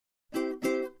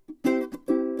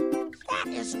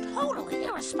is totally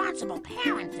irresponsible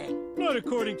parenting. Not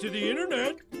according to the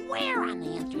internet. Where on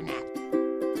the internet?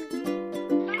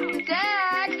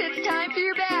 Dax, it's time for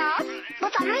your bath.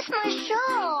 But I missed my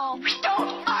show.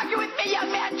 Don't argue with me,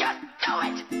 young man. Just do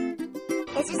it.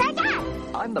 This is our dad.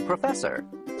 I'm the professor.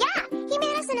 Yeah, he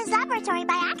made us in his laboratory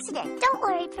by accident. Don't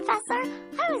worry, Professor.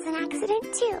 I was an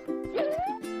accident, too.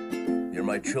 You're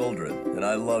my children, and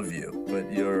I love you,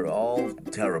 but you're all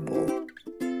terrible.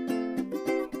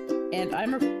 And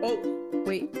I'm oh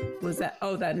wait, was that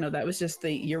that was just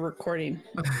you're recording.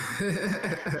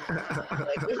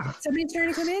 Somebody's trying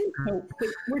to come in? No,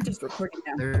 wait, we're just recording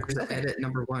now. There's edit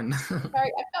number 1. Sorry, I've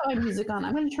got my music on.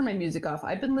 I'm gonna turn my music off.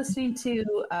 I've been listening to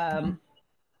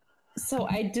so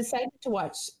I decided to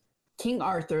watch King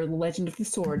Arthur, The Legend of the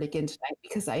Sword again tonight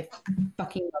because I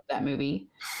fucking love that movie.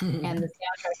 And the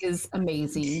soundtrack is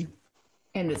amazing.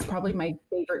 And it's probably my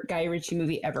favorite Guy Ritchie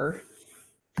movie ever.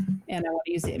 And I want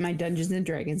to use it in my Dungeons and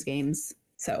Dragons games.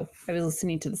 So I was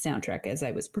listening to the soundtrack as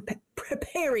I was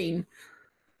preparing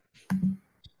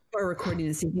for recording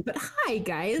this evening. But hi,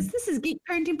 guys. This is Geek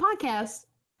Parenting Podcast.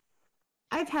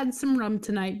 I've had some rum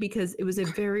tonight because it was a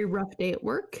very rough day at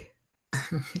work.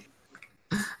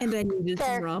 And I needed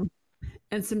some rum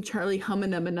and some Charlie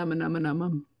Hummanum.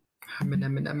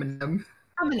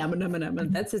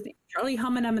 That's his name. Charlie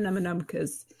Hummanum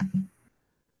because...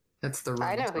 That's the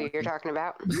I know who you're talking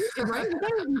about. Right?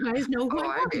 You guys know who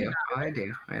I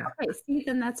do. Yeah. Okay, see,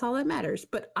 then that's all that matters.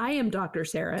 But I am Dr.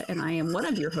 Sarah, and I am one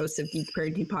of your hosts of Geek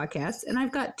Parenting Podcasts, and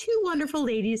I've got 2 wonderful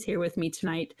ladies here with me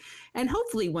tonight, and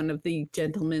hopefully one of the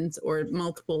gentlemen's or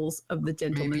multiples of the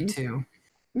gentlemen.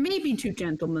 Maybe 2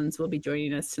 gentlemen's will be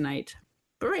joining us tonight.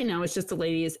 But right now it's just the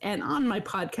ladies, and on my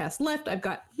podcast left, I've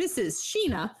got Mrs.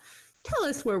 Sheena. Tell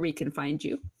us where we can find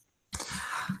you.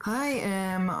 I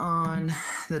am on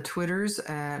the Twitters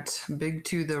at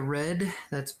Big2the Red.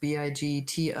 That's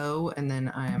BIGTO. And then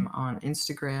I am on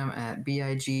Instagram at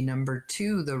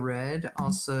BIG2the Red.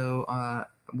 Also,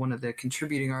 one of the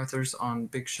contributing authors on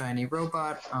Big Shiny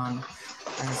Robot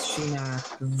as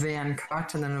Sheena Van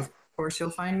Cott. And then, of course, you'll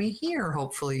find me here,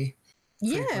 hopefully.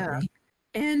 Yeah. Frequently.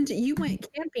 And you went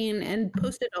camping and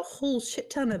posted a whole shit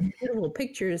ton of beautiful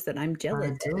pictures that I'm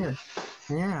jealous I did.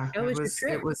 Yeah. How was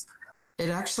your trip? It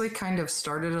actually kind of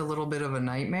started a little bit of a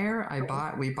nightmare.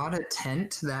 We bought a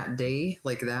tent that day,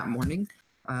 like that morning.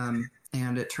 And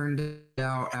it turned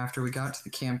out after we got to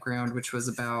the campground, which was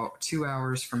about 2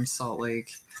 hours from Salt Lake,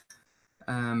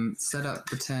 set up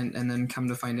the tent and then come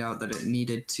to find out that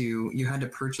you had to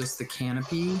purchase the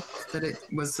canopy that it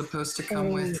was supposed to come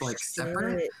with, like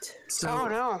separate. So,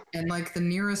 no. And like the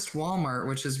nearest Walmart,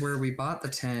 which is where we bought the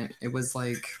tent, it was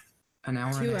like an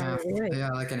hour and a half. Yeah,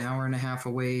 like an hour and a half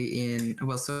away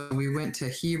so we went to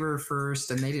Heber first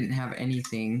and they didn't have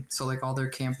anything. So like all their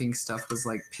camping stuff was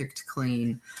like picked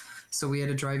clean. So we had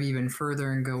to drive even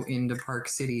further and go into Park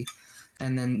City.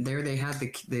 And then there they had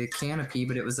the canopy,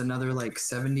 but it was another like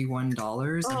 $71.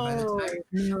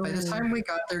 And by the time we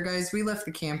got there, guys, we left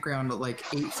the campground at like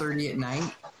 8:30 at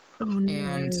night. Oh, no.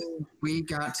 And we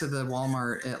got to the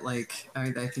Walmart at like,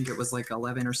 I think it was like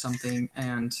 11 or something.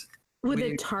 And would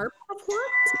a tarp have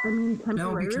worked?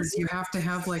 No, because you have to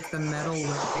have like the metal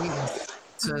leg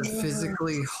to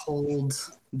physically hold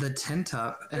the tent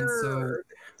up, and so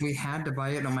we had to buy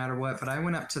it no matter what. But I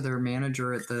went up to their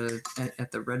manager at the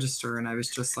register, and I was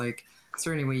just like, "Is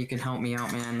there any way you can help me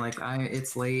out, man? Like,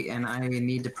 it's late, and I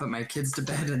need to put my kids to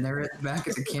bed, and they're back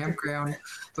at the campground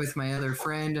with my other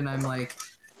friend, and I'm like."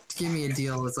 Give me a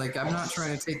deal. It's like, I'm not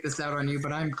trying to take this out on you,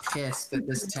 but I'm pissed that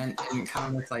this tent didn't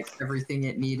come with like everything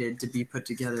it needed to be put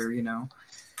together, you know?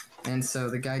 And so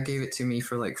the guy gave it to me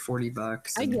for like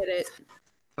 $40. I get it.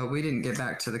 But we didn't get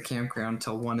back to the campground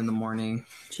till 1 a.m.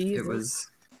 Jesus.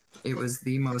 It was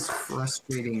the most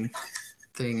frustrating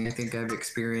thing I think I've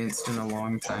experienced in a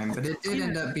long time, but it did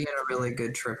end up being a really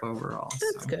good trip overall.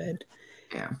 That's good.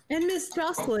 Yeah. And Miss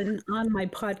Jocelyn on my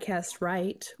podcast,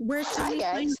 right? Where can we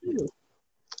find you?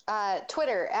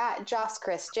 Twitter at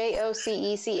Joschris,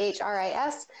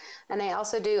 JOCECHRIS. And I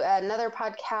also do another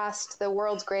podcast, the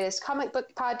world's greatest comic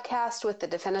book podcast with the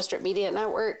Defenestrate Media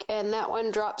Network. And that one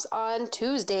drops on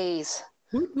Tuesdays.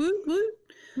 Woot, woot,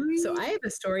 woot. So I have a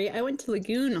story. I went to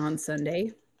Lagoon on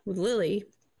Sunday with Lily.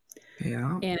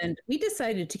 Yeah. And we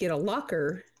decided to get a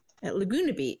locker at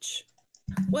Laguna Beach.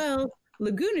 Well,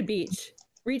 Laguna Beach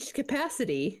reached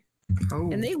capacity.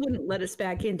 Oh. And they wouldn't let us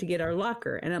back in to get our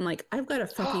locker. And I'm like, I've got a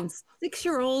fucking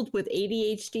 6-year-old with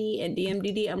ADHD and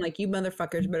DMDD. I'm like, you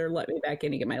motherfuckers better let me back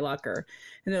in and get my locker.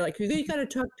 And they're like, you got to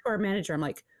talk to our manager. I'm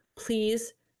like,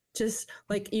 please Just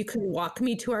like you can walk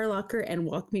me to our locker and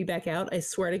walk me back out. I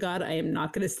swear to God, I am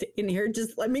not going to stay in here.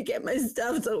 Just let me get my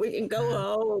stuff so we can go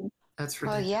home. That's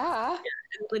Well, ridiculous. yeah.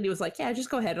 And Lindy was like, yeah, just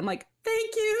go ahead. I'm like,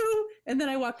 thank you. And then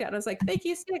I walked out and I was like, thank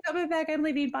you. See you coming back. I'm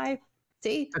leaving. Bye.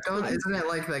 See? But isn't it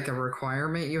like a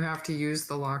requirement you have to use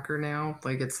the locker now?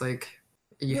 Like it's like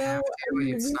you have to.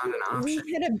 It's not an option.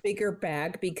 We had a bigger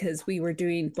bag because we were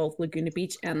doing both Laguna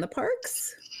Beach and the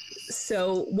parks.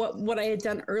 So what I had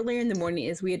done earlier in the morning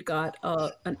is we had got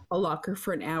a locker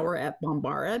for an hour at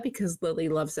Bombara because Lily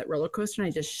loves that roller coaster, and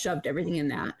I just shoved everything in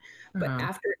that. But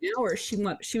after an hour, she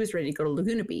was ready to go to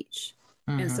Laguna Beach.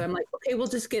 And so I'm like, okay, we'll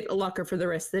just get a locker for the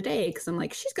rest of the day. Because I'm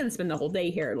like, she's going to spend the whole day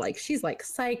here. Like, she's like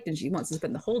psyched and she wants to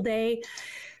spend the whole day.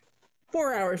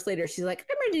 4 hours later, she's like,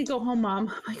 I'm ready to go home,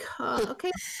 Mom. I'm like,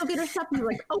 okay, I'll get her stuff. And you're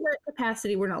like, oh, we're at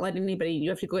capacity. We're not letting anybody. You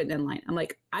have to go in line. I'm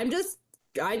like, I just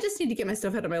need to get my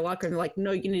stuff out of my locker. And they're like,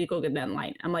 no, you need to go get in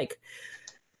line. I'm like,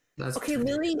 That's okay,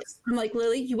 Lily. I'm like,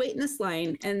 Lily, you wait in this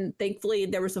line. And thankfully,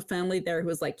 there was a family there who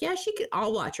was like, yeah, she could.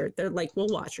 I'll watch her. They're like, we'll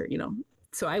watch her, you know.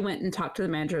 So I went and talked to the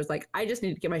manager. I was like, I just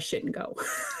need to get my shit and go.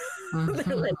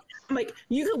 They're like, I'm like,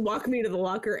 you can walk me to the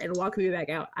locker and walk me back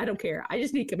out. I don't care. I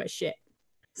just need to get my shit.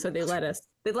 So they let us.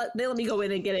 They let me go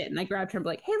in and get it. And I grabbed her and be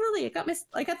like, hey, Lily,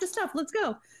 I got the stuff. Let's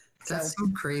go. That's so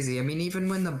crazy. I mean, even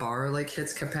when the bar like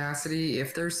hits capacity,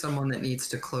 if there's someone that needs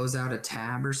to close out a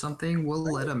tab or something, we'll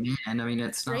let them in. I mean,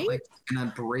 it's not like it's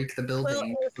gonna break the building. Well,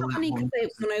 it was funny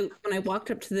because when I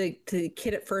walked up to the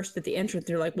kid at first at the entrance,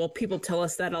 they're like, "Well, people tell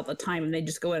us that all the time," and they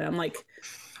just go in. I'm like,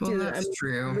 well, "Dude, that's I'm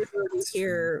true. literally That's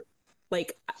here."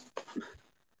 Like,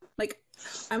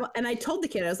 and I told the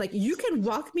kid, I was like, "You can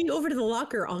walk me over to the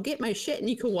locker. I'll get my shit, and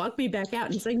you can walk me back out."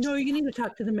 And he's like, "No, you need to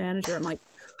talk to the manager." I'm like,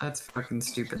 that's fucking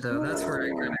stupid, though. That's where I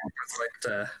kind of was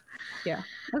like, yeah.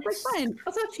 I was like, fine,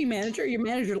 I'll talk to your manager. Your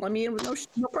manager let me in with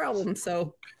no problem.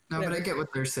 So. No, but I get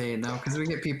what they're saying, though, because we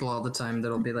get people all the time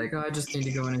that'll be like, oh, I just need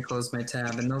to go in and close my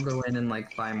tab, and they'll go in and,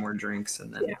 like, buy more drinks,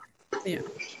 and then,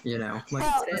 you know, like,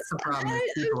 that's the problem. I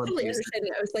totally understand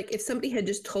it. I was like, if somebody had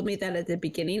just told me that at the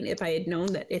beginning, if I had known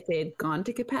that if they had gone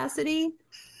to capacity,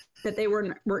 that they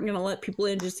weren't going to let people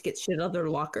in just to get shit out of their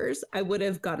lockers, I would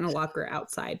have gotten a locker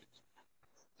outside.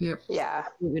 Yep. Yeah.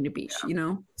 Laguna Beach, you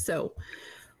know? So,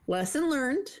 lesson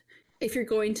learned. If you're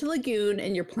going to Lagoon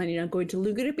and you're planning on going to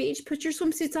Laguna Beach, put your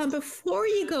swimsuits on before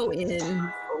you go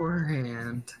in.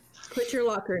 Beforehand. Put your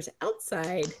lockers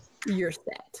outside. You're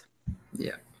set.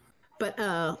 Yeah. But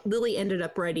Lily ended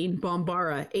up riding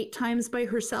Bombara 8 times by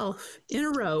herself in a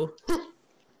row.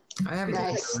 I haven't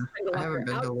been to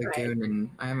outside. Lagoon, and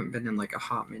I haven't been in like a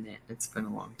hot minute. It's been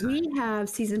a long time. We have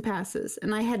season passes,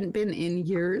 and I hadn't been in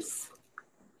years.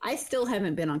 I still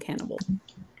haven't been on Cannibal.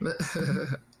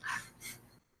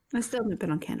 I still haven't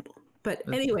been on Cannibal. But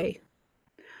anyway,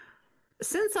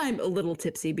 since I'm a little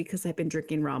tipsy because I've been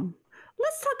drinking rum,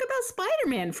 let's talk about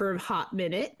Spider-Man for a hot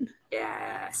minute.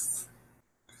 Yes.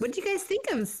 What do you guys think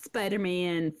of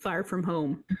Spider-Man Far From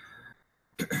Home?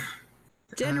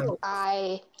 General.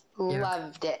 I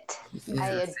loved it. Yeah. I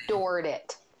adored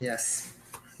it. Yes.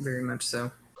 Very much so.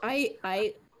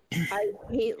 I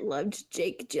loved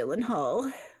Jake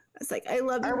Gyllenhaal. I was like, I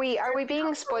love. Are we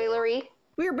being spoilery?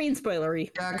 We were being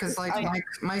spoilery. Yeah, because like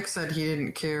Mike said he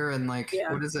didn't care, and like,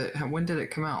 what is it? When did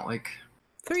it come out? Like,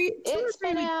 It's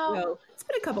been out. ago. It's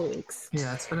been a couple weeks.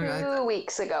 Yeah, it's been 2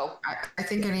 weeks ago. I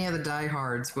think any of the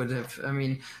diehards would have. I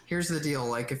mean, here's the deal: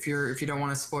 like, if you don't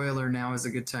want a spoiler, now is a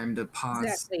good time to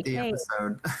pause the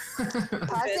episode.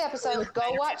 Pause the episode. Go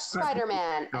watch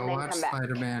Spider-Man, Go and then watch come back.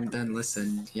 Spider-Man, then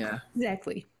listen. Yeah.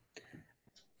 Exactly.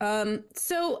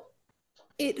 So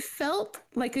it felt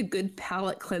like a good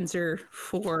palate cleanser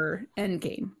for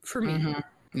Endgame for me. Mm-hmm.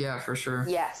 Yeah, for sure.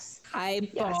 Yes. I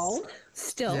bawled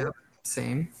still. Yeah,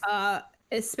 same.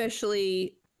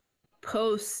 Especially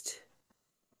post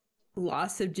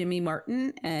loss of Jimmy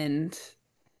Martin and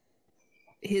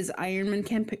his Iron Man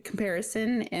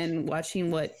comparison, and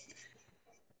watching what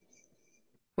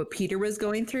Peter was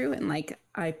going through, and like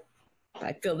I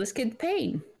feel this kid's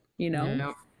pain, you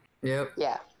know. Yep.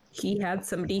 Yeah. He had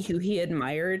somebody who he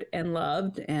admired and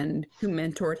loved and who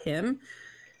mentored him,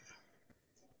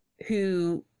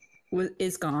 who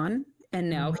is gone, and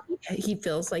now he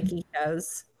feels like he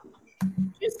has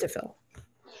shoes to fill.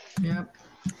 Yep.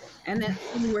 And that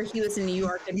scene where he was in New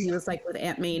York and he was like with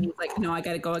Aunt May, and he's like, "No, I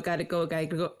gotta go.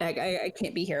 I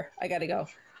can't be here. I gotta go."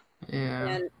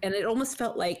 Yeah. And it almost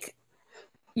felt like,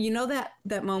 you know,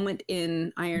 that moment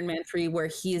in Iron Man 3 where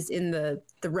he is in the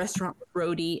restaurant with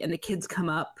Rhodey and the kids come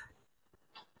up.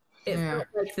 It felt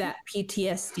like that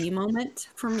PTSD moment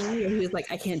for me, where he was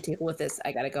like, I can't deal with this.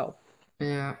 I gotta go.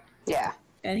 Yeah. Yeah.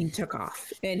 and he took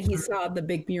off, and he saw the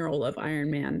big mural of Iron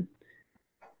Man,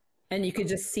 and you could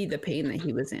just see the pain that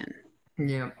he was in.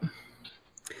 Yeah.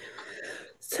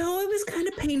 So it was kind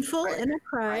of painful, and I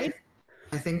cried.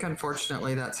 I think,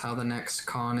 unfortunately, that's how the next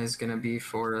con is going to be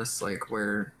for us, like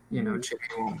where, you know, Jimmy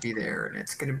won't be there, and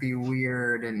it's going to be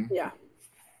weird, and Yeah,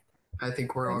 I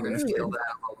think we're all going to feel that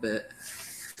a little bit.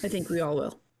 I think we all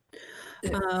will.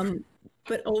 Yeah.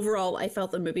 But overall, I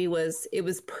felt the movie was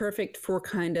perfect for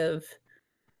kind of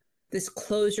this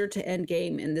closure to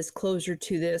Endgame and this closure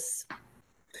to this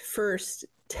first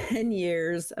 10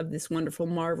 years of this wonderful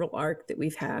Marvel arc that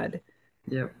we've had.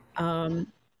 Yep.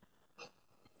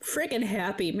 Friggin'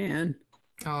 happy, man.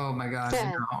 Oh my gosh,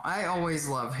 Yeah. no. I always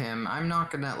love him. I'm not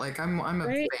gonna like I'm a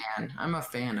Right? fan. I'm a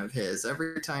fan of his.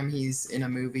 Every time he's in a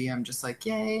movie, I'm just like,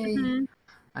 yay. Mhm.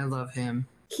 I love him.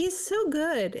 He's so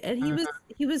good, and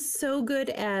he was so good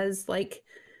as like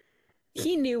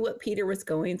he knew what Peter was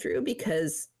going through,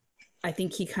 because I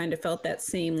think he kind of felt that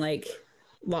same like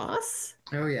loss.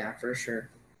 Oh yeah, for sure.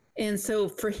 And so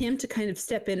for him to kind of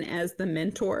step in as the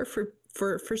mentor for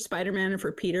Spider-Man and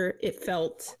for Peter, it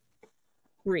felt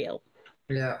real.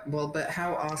 Yeah, well, but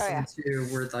how awesome yeah. too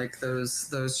were like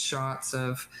those shots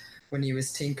of when he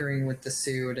was tinkering with the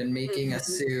suit and making a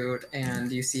suit, and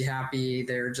you see Happy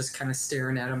there just kind of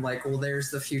staring at him like, well,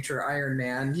 there's the future Iron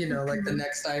Man, you know, like the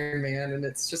next Iron Man, and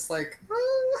it's just like,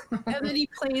 And then he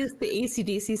plays the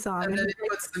AC/DC song. and then he's he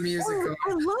puts the music on.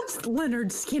 I love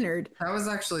Leonard Skinner. That was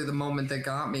actually the moment that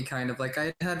got me kind of like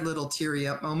I had little teary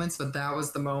up moments, but that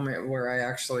was the moment where I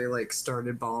actually like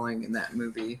started bawling in that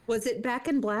movie. Was it Back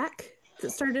in Black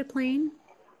that started playing?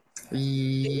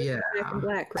 Yeah. Back in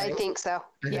Black, right? I think so.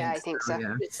 I think so.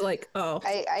 Yeah. It's like, oh,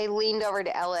 I leaned over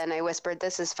to Ella and I whispered,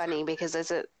 "This is funny because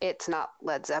it's not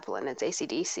Led Zeppelin, it's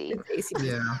AC/DC." it's AC/DC.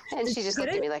 Yeah. And she just Get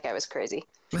looked it? at me like I was crazy.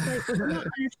 Like, I don't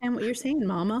understand what you're saying,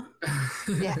 Mama.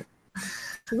 Yeah.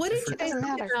 What did you guys Doesn't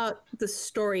think matter. about the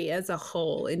story as a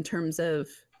whole in terms of,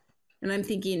 and I'm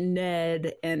thinking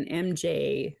Ned and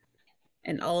MJ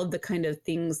and all of the kind of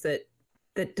things that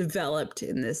developed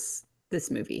in this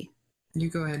movie? You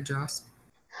go ahead, Joss.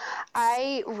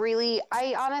 I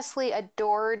honestly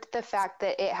adored the fact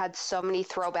that it had so many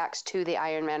throwbacks to the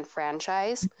Iron Man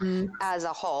franchise as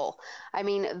a whole. I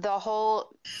mean, the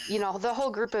whole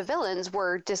group of villains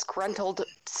were disgruntled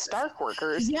Stark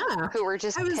workers Yeah. who were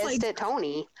just I was pissed like- at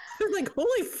Tony. I was like,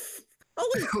 holy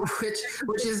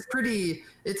which is pretty,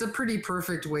 it's a pretty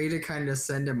perfect way to kind of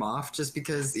send him off, just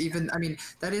because even, I mean,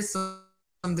 that is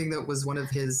something that was one of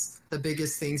the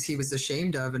biggest things he was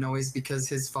ashamed of, and always because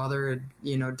his father had,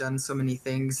 you know, done so many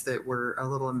things that were a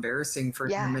little embarrassing for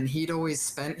Yeah. him, and he'd always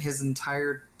spent his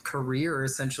entire career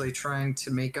essentially trying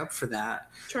to make up for that,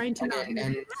 trying to not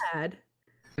And- be bad.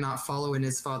 not follow in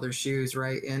his father's shoes,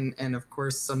 right? And of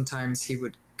course sometimes he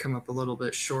would come up a little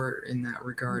bit short in that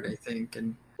regard, I think.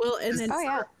 And Well, and then Oh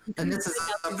yeah. this is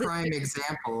a prime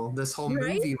example. This whole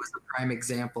Right? movie was a prime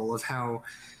example of how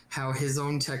his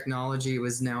own technology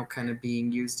was now kind of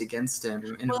being used against him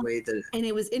in Well, a way that and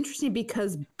it was interesting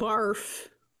because Barf,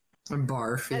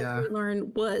 barf, as yeah, we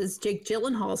learned, was Jake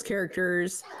Gyllenhaal's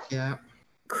character's yeah, his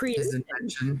creation.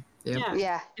 invention, yep, Yeah.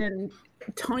 Yeah. And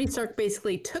Tony Stark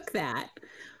basically took that,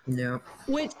 yep,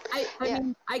 which I Yeah.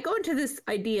 mean, I go into this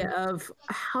idea of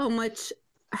how much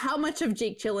of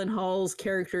Jake Gyllenhaal's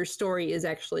character story is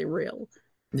actually real.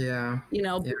 yeah, You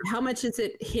know, Yeah. how much is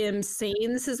it him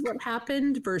saying this is what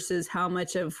happened versus how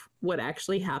much of what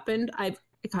actually happened? I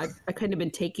kind of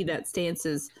been taking that stance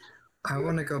as I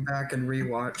want to go back and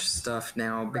rewatch stuff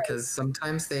now because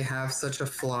sometimes they have such a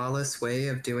flawless way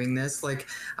of doing this. Like,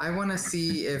 I want to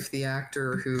see if the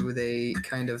actor who they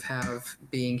kind of have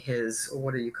being his,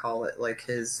 what do you call it? Like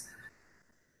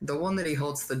the one that he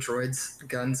holds the droid's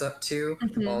guns up to, the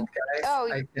Mhm. bald guy.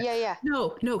 Oh I- yeah.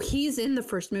 no, he's in the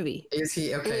first movie. Is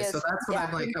he okay? He So is, that's what yeah.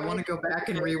 I'm like. I want to go back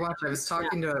and rewatch. I was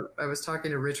talking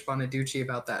to Rich Bonaducci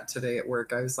about that today at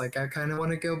work. I was like, I kind of want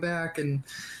to go back and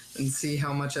see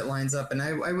how much it lines up, and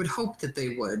I would hope that they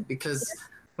would, because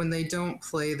when they don't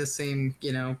play the same,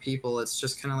 you know, people, it's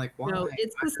just kind of like, why? No,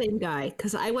 it's the same guy.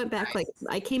 Because I went back, like,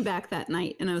 I came back that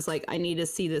night and I was like, I need to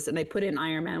see this. And I put in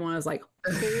Iron Man 1. I was like,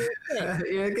 holy shit, Yeah,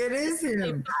 it is same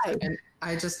him. guy. And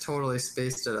I just totally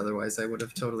spaced it. Otherwise, I would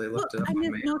have totally Well, looked it up. I on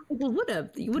mean, my no people would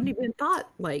have. You wouldn't even thought,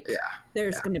 like, Yeah,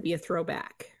 there's yeah. going to be a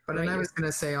throwback. But right? and I was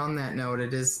gonna say on that note,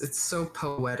 it's so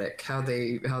poetic how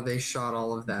they shot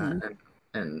all of that,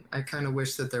 and I kind of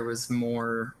wish that there was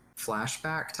more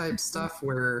flashback type stuff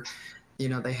where,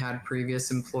 they had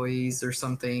previous employees or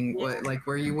something, like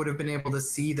where you would have been able to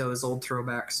see those old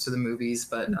throwbacks to the movies.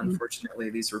 But unfortunately,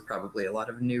 these were probably a lot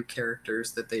of new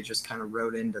characters that they just kind of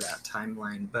wrote into that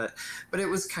timeline. But it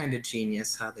was kind of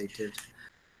genius how they did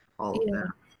all of that.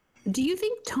 Do you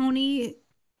think Tony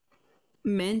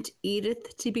meant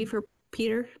Edith to be for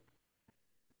Peter?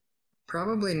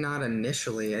 Probably not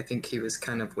initially. I think he was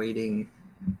kind of waiting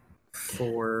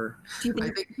for... Do you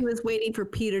think he was waiting for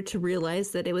Peter to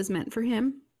realize that it was meant for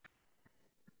him?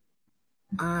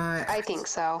 I think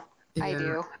so. Yeah. I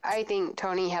do. I think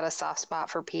Tony had a soft spot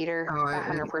for Peter,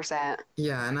 100%.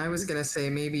 Yeah, and I was going to say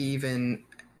maybe even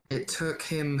it took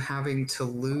him having to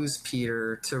lose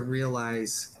Peter to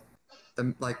realize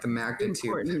the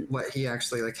magnitude, what he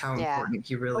actually, like how important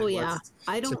he really was.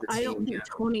 I don't think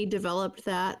Tony developed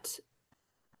that.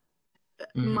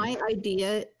 My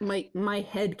idea, my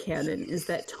headcanon is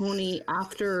that Tony,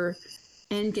 after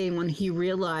Endgame, when he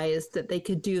realized that they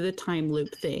could do the time loop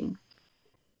thing,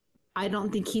 I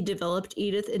don't think he developed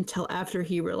Edith until after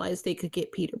he realized they could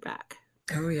get Peter back.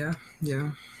 Oh, yeah.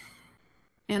 Yeah.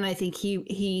 And I think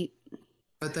he...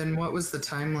 But then what was the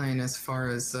timeline as far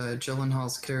as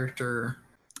Gyllenhaal's character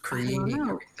creating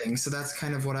everything? So that's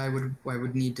kind of what I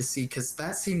would need to see, because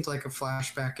that seemed like a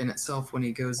flashback in itself when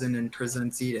he goes in and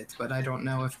presents Edith, but I don't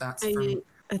know if that's from...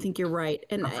 I think you're right.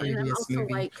 And also,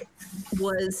 movie. like,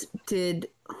 did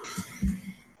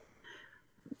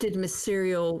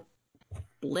Mysterio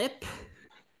blip?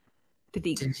 Did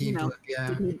he blip? Yeah.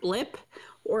 Did he blip?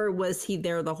 Or was he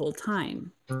there the whole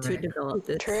time to develop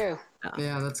this? True.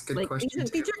 Yeah, that's a good question.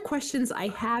 These are questions I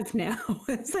have now.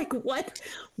 It's like, what?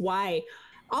 Why?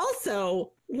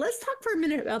 Also, let's talk for a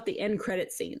minute about the end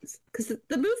credit scenes, because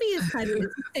the movie is kind of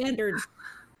standard.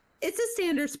 It's a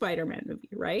standard Spider-Man movie,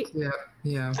 right? Yeah,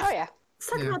 yeah. Oh, yeah. Let's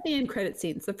talk about the end credit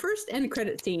scenes. The first end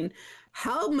credit scene.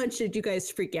 How much did you guys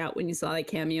freak out when you saw that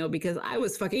cameo? Because I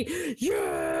was fucking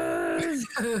yes.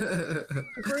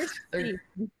 First scene.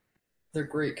 They're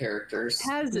great characters.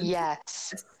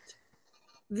 Yes.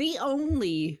 The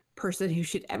only person who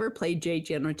should ever play J.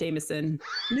 Jonah Jameson,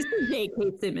 Mr.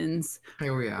 J.K. Simmons.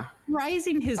 Oh, yeah.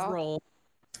 Rising his role.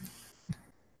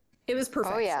 It was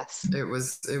perfect. Oh, yes. It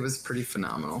was pretty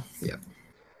phenomenal. Yep.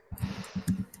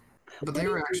 But they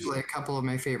were actually a couple of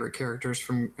my favorite characters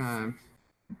from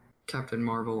Captain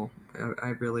Marvel. I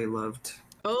really loved.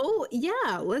 Oh,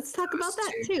 yeah. Let's talk about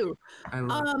that too. I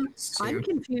love those too. I'm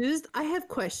confused. I have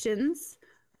questions.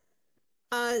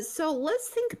 So let's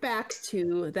think back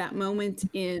to that moment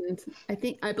in,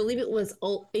 I believe it was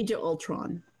Age of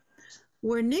Ultron,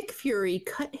 where Nick Fury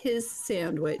cut his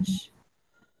sandwich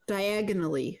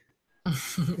diagonally.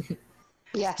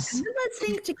 Yes. And then let's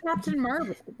think to Captain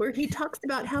Marvel, where he talks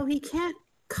about how he can't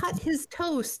cut his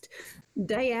toast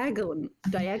diagonally.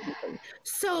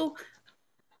 So,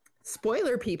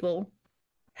 spoiler people,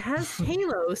 has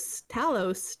Talos,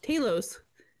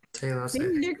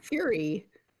 seen Nick Fury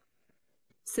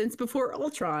since before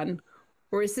Ultron,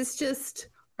 or is this just,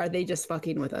 are they just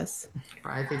fucking with us?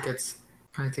 I think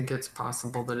it's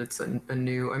possible that it's a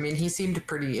new. I mean, he seemed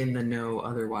pretty in the know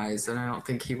otherwise, and I don't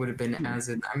think he would have been as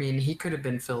in. I mean, he could have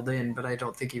been filled in, but I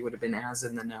don't think he would have been as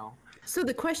in the know. So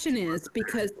the question is,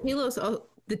 because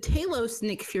the Talos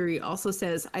Nick Fury also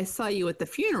says, "I saw you at the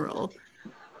funeral."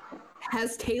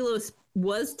 Was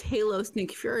Talos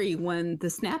Nick Fury when the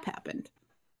snap happened?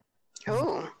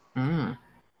 Oh.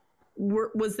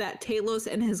 Was that Talos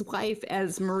and his wife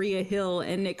as Maria Hill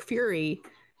and Nick Fury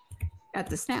at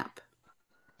the snap?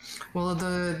 Well, I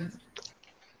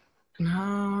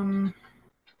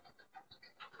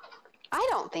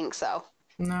don't think so.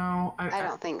 No, I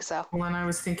don't think so. Well, and I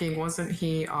was thinking, wasn't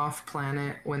he off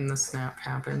planet when the snap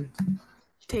happened?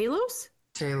 Talos,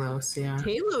 yeah.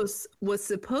 Talos was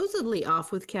supposedly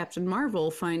off with Captain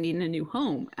Marvel finding a new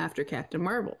home after Captain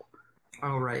Marvel.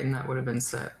 Oh, right, and that would have been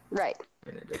set right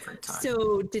in a different time.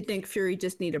 So did Nick Fury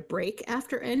just need a break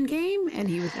after Endgame and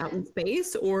he was out in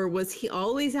space, or was he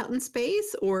always out in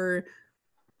space, or...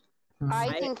 I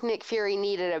think Nick Fury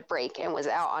needed a break and was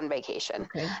out on vacation.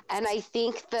 Okay. And I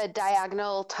think the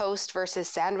diagonal toast versus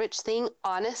sandwich thing,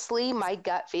 honestly, my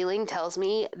gut feeling tells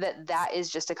me that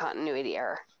is just a continuity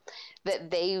error.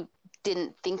 That they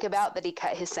didn't think about that he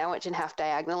cut his sandwich in half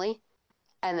diagonally,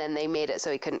 and then they made it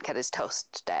so he couldn't cut his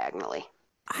toast diagonally.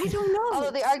 I don't know.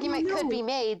 Although the argument could be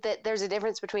made that there's a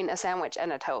difference between a sandwich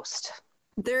and a toast.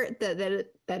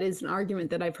 That is an argument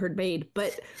that I've heard made,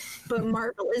 but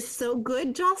Marvel is so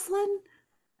good, Jocelyn.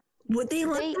 Would they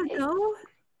let that go?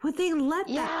 Would they let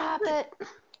that? Yeah, but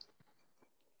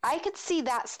I could see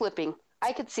that slipping.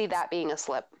 I could see that being a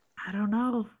slip. I don't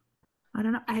know.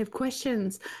 I have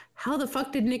questions. How the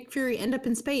fuck did Nick Fury end up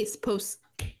in space post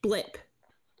blip?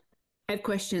 had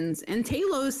questions. And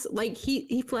Talos, like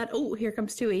he flat. Oh, here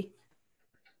comes Tui.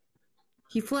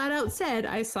 He flat out said,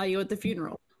 "I saw you at the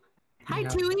funeral." Hi,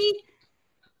 Tui.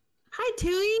 Hi,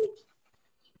 Tui.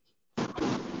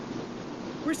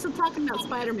 We're still talking about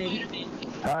Spider-Man.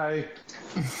 Hi.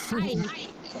 Hi.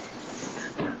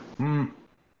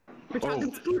 We're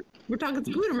talking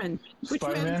Spooderman. Which you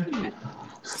haven't seen Spider-Man? yet.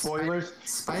 Spoilers?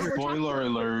 Spoiler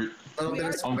alert. A little bit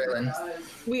of spoiling.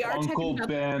 We are Uncle talking about,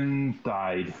 Ben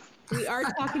died. we are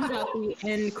talking about the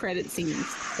end credit scenes.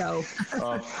 So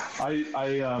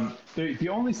The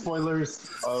only spoilers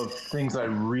of things I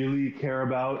really care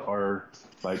about are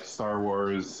like Star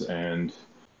Wars and,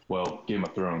 well, Game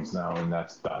of Thrones now, and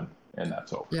that's done. And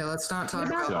that's over. Yeah, let's not talk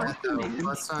What about about that, though. Aquaman?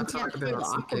 Let's not You talk can't about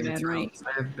spoil Game of Aquaman, Thrones.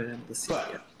 right? I have been able to see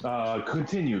it. But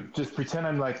continue. Just pretend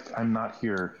I'm not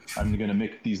here. I'm gonna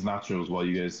make these nachos while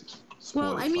you guys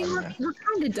spoil. well, I mean, we're Spider-Man.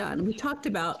 kind of done. We talked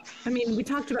about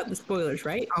the spoilers,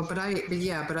 right? Oh, but I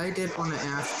did want to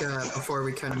ask before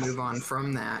we kind of move on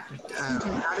from that.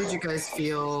 How did you guys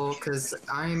feel? Because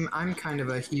I'm kind of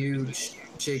a huge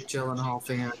Jake Gyllenhaal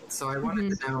fan, so I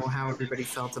wanted to know how everybody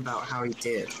felt about how he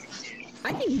did.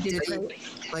 I think he did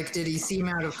great. Did he seem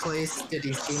out of place? Did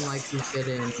he seem like he fit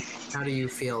in? How do you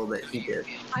feel that he did?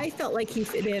 I felt like he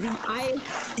fit in. I've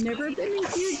never been a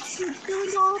huge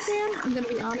Gyllenhaal fan. I'm gonna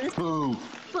be honest, Boo.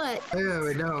 but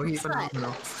Oh no, he's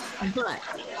phenomenal.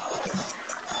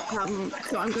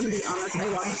 So I'm gonna be honest.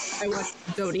 I watched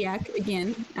Zodiac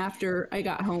again after I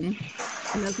got home,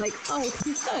 and I was like, oh,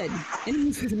 he's good. And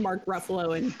he's with Mark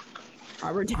Ruffalo and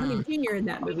Robert Downey Jr. in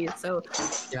that movie. So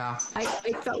Yeah. I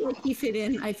felt like he fit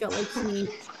in. I felt like he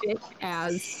fit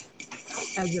as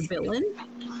a villain.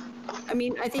 I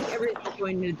mean, I think everyone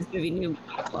going into this movie knew.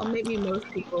 Well, maybe most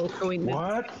people going.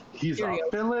 What? He's a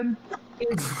villain?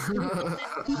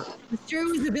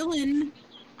 Mysterio was a villain.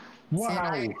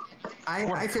 Wow. I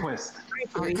What a could twist.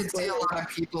 I could see a lot of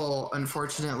people,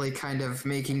 unfortunately, kind of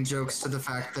making jokes to the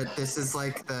fact that this is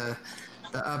like the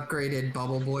upgraded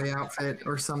Bubble Boy outfit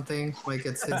or something. Like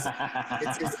it's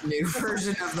his new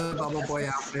version of the Bubble Boy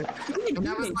outfit. And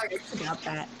that was like about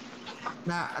that.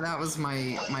 That was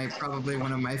my probably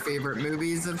one of my favorite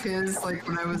movies of his. Like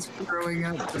when I was growing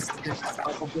up, just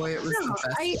Bubble Boy. It was the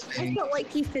best I thing. felt like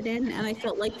he fit in, and I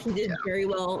felt like he did very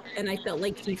well, and I felt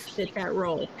like he fit that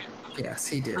role. Yes,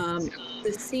 he did.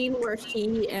 The scene where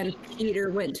he and Peter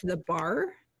went to the bar,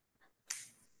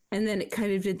 and then it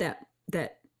kind of did that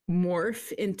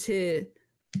morph into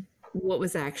what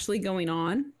was actually going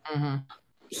on.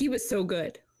 He was so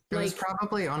good. It was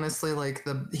probably honestly like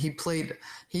he played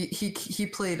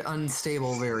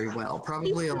unstable very well.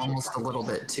 Probably almost a little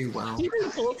bit too well. He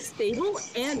was both stable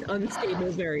and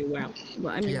unstable very well.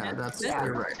 Well, I mean, Yeah, that's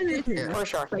right. Yeah. For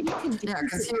sure. Yeah,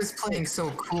 because he was playing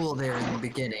so cool there in the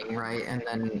beginning, right? And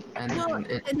then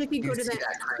And if you go to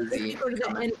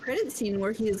that end credit scene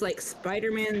where he's like,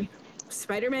 Spider-Man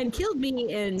killed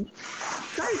me, and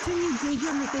sorry to you, J.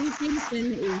 Jonah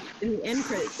Jameson is in the end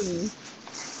credit scene.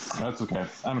 That's okay.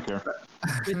 I don't care.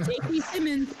 With J.K.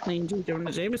 Simmons playing J.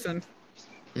 Jonah Jameson.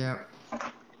 Yep.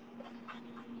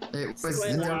 It was.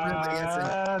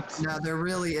 There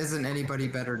really isn't anybody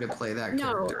better to play that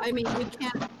character. No, I mean, you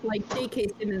can't, like, J.K.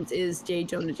 Simmons is J.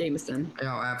 Jonah Jameson.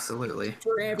 Oh, absolutely.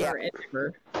 Forever and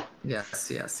ever. Yes.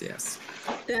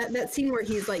 That scene where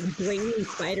he's, like, blaming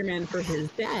Spider-Man for his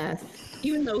death,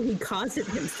 even though he caused it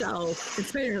himself, and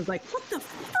Spider-Man's like, what the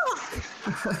fuck?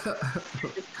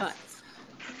 It cuts.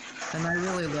 And I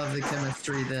really love the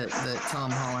chemistry that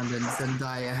Tom Holland and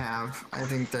Zendaya have. I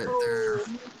think that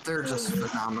they're just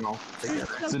phenomenal together.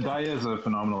 Zendaya is a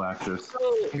phenomenal actress.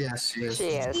 Yes, she is. She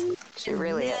is. She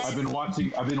really is. I've been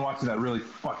watching that really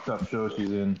fucked up show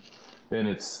she's in, and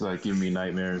it's like giving me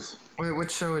nightmares. Wait,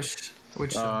 which show is?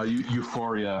 Which show?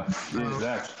 Euphoria. Oh.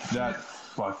 That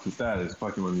is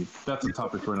fucking with me. That's a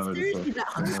topic for another There's episode. that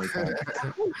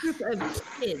whole group of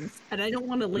kids, and I don't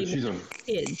want to label them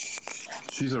kids.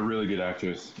 She's a really good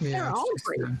actress. Yeah, They're all she's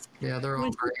great. good. Yeah, they're all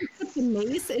When great. she puts the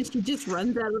mace and she just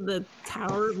runs out of the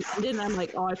tower of London, I'm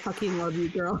like, oh, I fucking love you,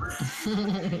 girl.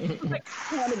 Like,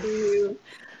 I want to be you.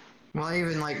 Well,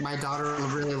 even like my daughter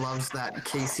really loves that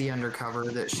Casey Undercover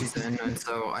that she's in, and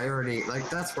so I already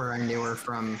that's where I knew her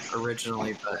from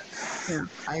originally. But Yeah.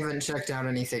 I haven't checked out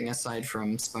anything aside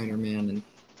from Spider-Man, and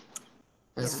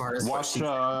as far as Watch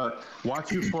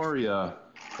Euphoria,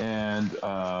 and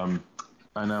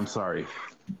I'm sorry.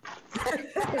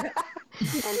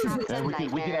 And And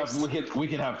we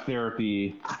can have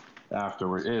therapy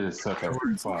afterward. It is such a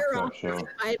fucked up show.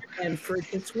 Spider-Man for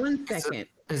just 1 second.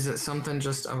 Is it something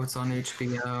just? Oh, it's on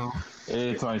HBO.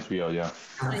 It's on HBO, yeah.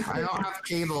 I don't have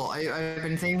cable. I've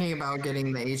been thinking about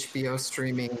getting the HBO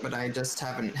streaming, but I just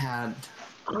haven't had.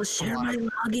 I'll share my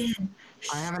login.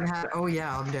 I haven't had. Oh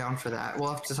yeah, I'm down for that. We'll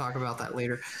have to talk about that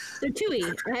later. So Tui,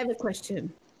 I have a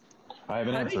question. I have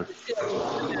an How do answer. you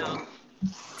feel about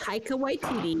Taika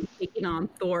Waititi taking on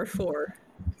Thor 4?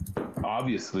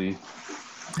 Obviously.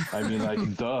 I mean,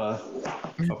 like, duh.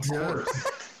 Of course.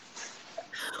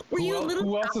 Were you a little?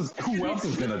 Who else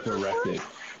is gonna direct it?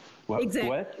 What? Exactly.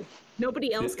 What?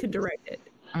 Nobody else could direct it.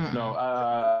 No,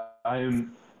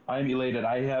 I'm elated.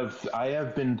 I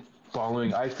have been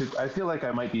following. I feel like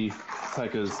I might be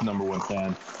Taika's #1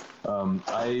 fan.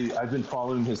 I've been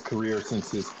following his career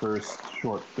since his first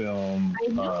short film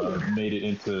made it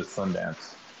into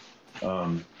Sundance.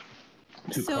 I'm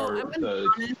gonna be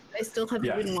honest. I still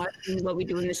haven't been watching What We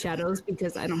Do in the Shadows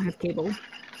because I don't have cable.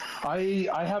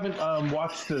 I haven't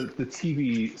watched the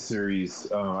TV series.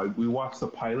 We watched the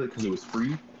pilot because it was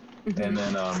free, and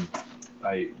then I'm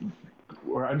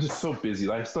just so busy.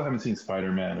 Like, I still haven't seen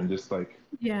Spider-Man, and just like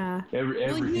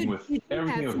everything with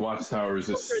Watchtower is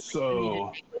just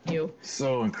so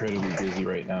incredibly busy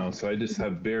right now. So I just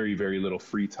have very, very little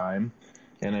free time,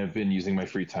 and I've been using my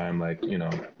free time, like, you know,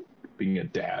 being a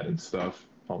dad and stuff.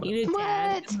 All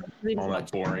that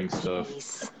boring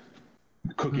stuff.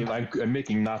 Cooking. I'm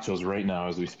making nachos right now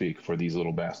as we speak for these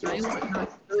little bastards.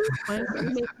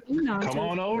 Come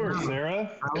on over,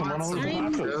 Sarah. Come on over to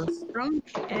nachos. Drunk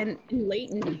and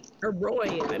Leighton or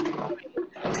Roy.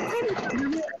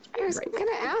 I was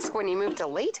gonna ask when you moved to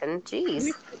Layton.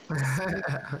 Jeez.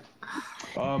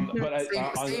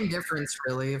 Same difference,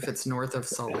 really, if it's north of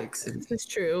Salt Lake City. It's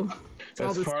true.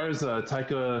 As far as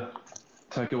Taika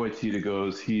Waititi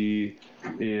goes, he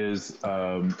is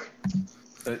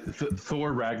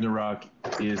Thor Ragnarok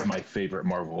is my favorite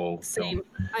Marvel film,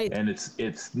 and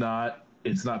it's not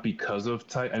because of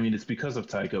Taika. I mean, it's because of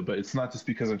Taika, but it's not just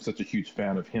because I'm such a huge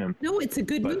fan of him. No, it's a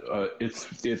good movie. It's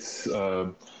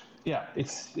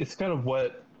kind of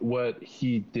what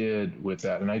he did with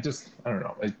that, and I don't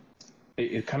know.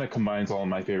 It kind of combines all of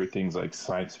my favorite things like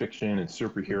science fiction and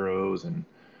superheroes, and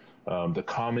the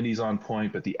comedy's on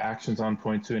point, but the action's on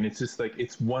point too. And it's just like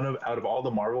it's out of all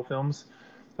the Marvel films,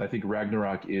 I think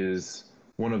Ragnarok is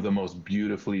one of the most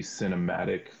beautifully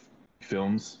cinematic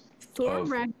films. Thor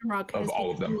Ragnarok of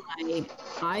all of them.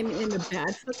 I'm in a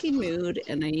bad fucking mood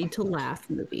and I need to laugh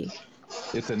movie.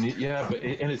 It's and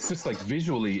it's just like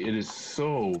visually, it is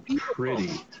so pretty.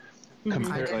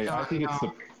 I think it's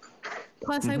the.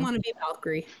 Plus, I want to be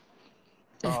Valkyrie.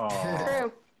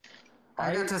 Oh.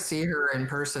 I got to see her in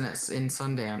person in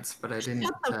Sundance, but I didn't.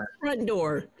 Shut the front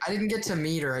door. I didn't get to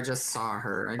meet her. I just saw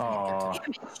her. Well,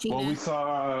 we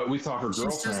saw her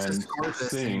girlfriend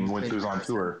sing when she was on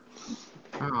tour.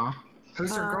 Oh,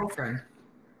 who's her girlfriend?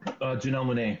 Janelle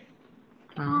Monáe.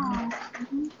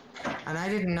 And I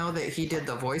didn't know that he did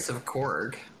the voice of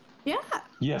Korg. Yeah.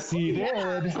 Yes, he did.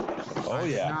 Oh yeah.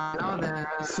 I did not know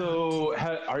that. So,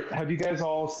 have you guys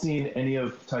all seen any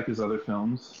of Taika's other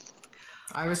films?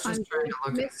 I was just trying to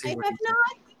look and see. I have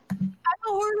not. I'm a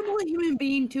horrible human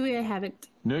being too. I haven't.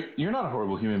 No, you're not a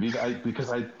horrible human being. I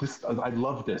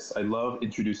love this. I love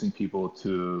introducing people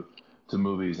to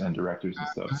movies and directors and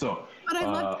stuff. So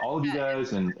all of you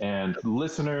guys and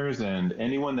listeners and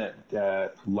anyone that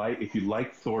if you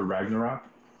like Thor Ragnarok,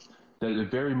 that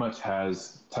it very much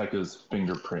has Taika's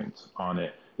fingerprint on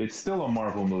it. It's still a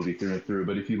Marvel movie through and through,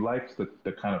 but if you like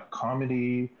the kind of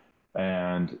comedy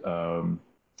and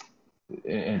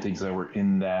things that were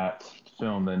in that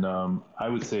film, then I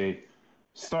would say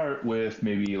start with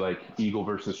maybe like Eagle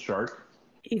versus Shark.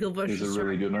 Eagle versus Shark is a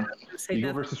really good one.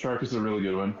 Eagle versus Shark is a really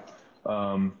good one.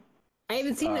 I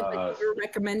haven't seen it, but you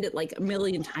recommend it like a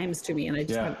million times to me, and I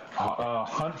just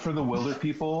Hunt for the Wilder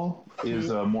People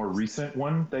is a more recent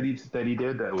one that he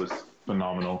did that was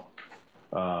phenomenal.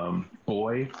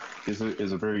 Boy is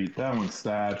a very, that one's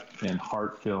sad and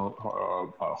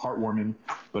heartwarming,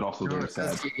 but also very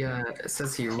sad. It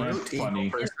says he wrote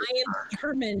funny. I am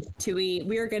determined to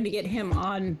we are going to get him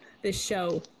on this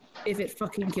show if it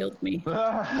fucking killed me.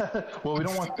 Well, we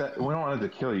don't want that. We don't want it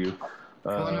to kill you.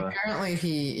 Well, and apparently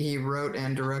he wrote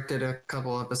and directed a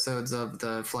couple episodes of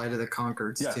the Flight of the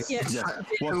Conchords too. Yes.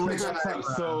 Well,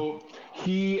 so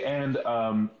he and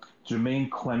Jermaine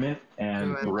Clement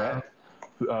and Brett,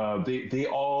 they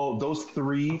all, those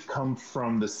three come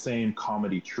from the same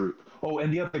comedy troupe. Oh,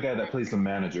 and the other guy that plays the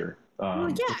manager,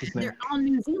 they're all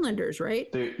New Zealanders,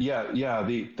 right?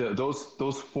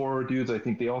 Those four dudes, I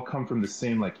think they all come from the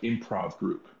same like improv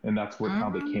group, and that's how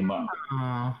they came up,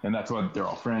 and that's why they're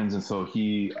all friends. And so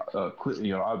he,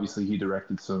 obviously he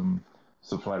directed some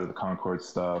Flight of the Conchords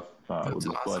stuff with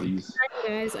his buddies. All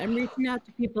right, guys, I'm reaching out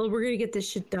to people. We're gonna get this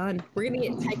shit done. We're gonna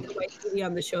get Taika Waititi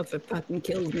on the show if it fucking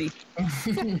kills me.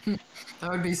 That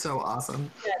would be so awesome.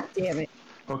 God damn it.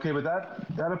 Okay, but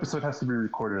that episode has to be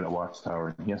recorded at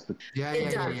Watchtower. He has to. Yeah. You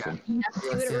have to do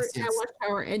it at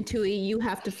Watchtower, and Tui, you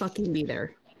have to fucking be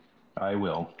there. I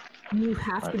will. You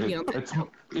have to be on that.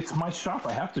 It's my shop.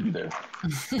 I have to be there.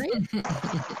 Right?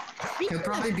 He'll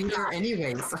probably be there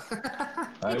anyways.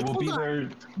 I will be there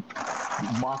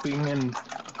mopping and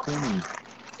cleaning.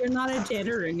 You're not a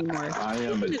janitor anymore. I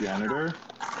am a janitor.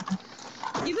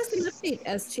 Give us an update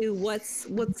as to what's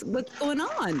going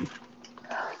on.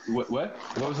 What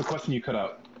was the question you cut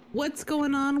out? What's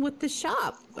going on with the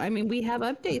shop? I mean, we have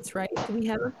updates, right? Do we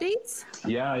have updates?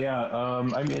 Yeah.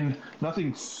 I mean,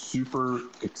 nothing super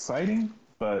exciting,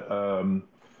 but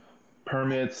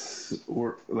permits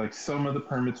were like some of the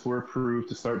permits were approved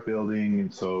to start building,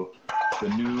 and so the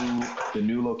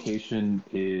new location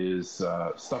is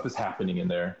stuff is happening in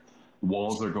there.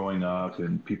 Walls are going up,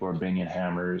 and people are banging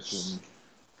hammers,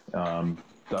 and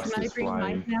dust Can I is bring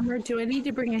flying. my hammer? Do I need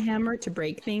to bring a hammer to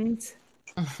break things?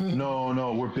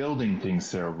 No, we're building things,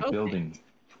 Sarah. We're building.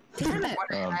 Damn it!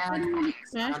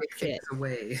 Shit.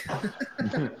 Away.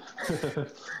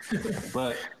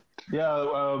 But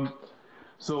yeah,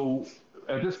 so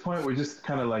at this point, we just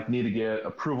kind of like need to get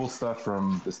approval stuff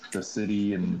from the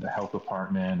city and the health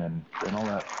department and all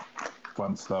that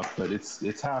fun stuff. But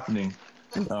it's happening.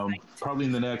 Probably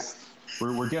in the next,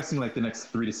 we're guessing like the next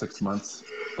 3 to 6 months.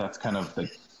 That's kind of the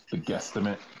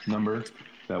guesstimate number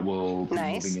that we'll be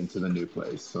moving into the new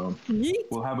place. So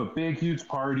we'll have a big, huge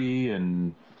party,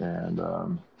 and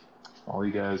all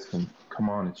you guys can come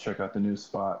on and check out the new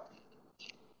spot.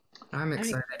 I'm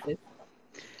excited.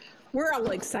 We're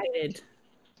all excited.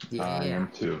 Yeah. I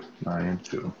am too.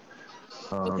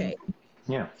 Okay.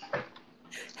 Yeah.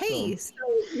 Hey, so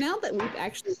now that we've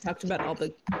actually talked about all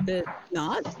the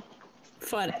not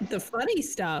fun, the funny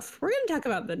stuff, we're going to talk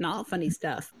about the not funny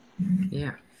stuff.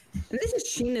 Yeah. And this is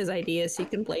Sheena's idea, so you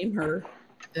can blame her.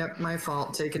 Yep, my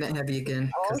fault. Taking it heavy again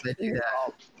because I do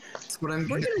that. That's what I'm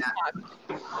We're good going to at.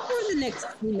 talk for the next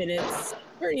few minutes,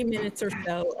 30 minutes or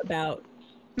so, about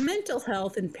mental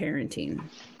health and parenting.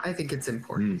 I think it's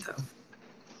important, though.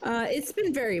 It's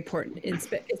been very important,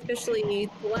 especially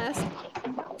the last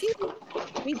few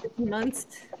months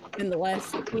in the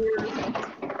last year.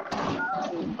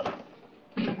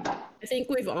 I think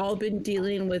we've all been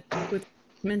dealing with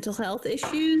mental health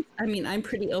issues. I mean, I'm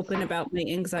pretty open about my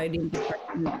anxiety and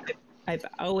depression. I've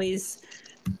always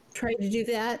tried to do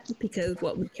that because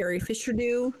what would Carrie Fisher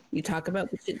do? You talk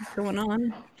about the shit that's going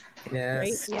on.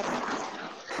 Yes. Right?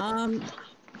 Yep.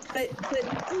 But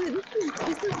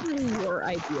this is really your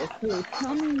idea. So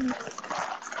tell me,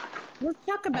 let's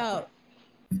talk about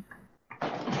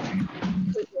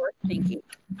what you're thinking.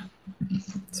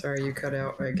 Sorry, you cut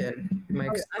out again.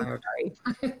 Mike's loud. Sorry.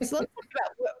 So let's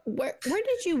talk about where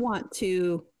did you want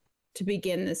to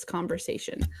begin this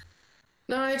conversation?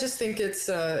 No, I just think it's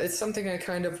something I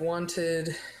kind of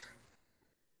wanted.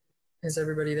 Is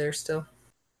everybody there still?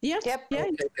 Yep. Yeah.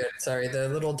 Okay, good. Sorry, the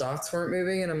little dots weren't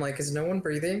moving, and I'm like, is no one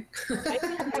breathing?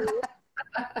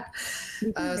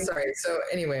 Sorry. So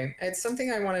anyway, it's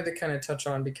something I wanted to kind of touch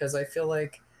on because I feel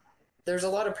like there's a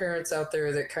lot of parents out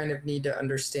there that kind of need to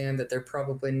understand that they're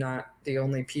probably not the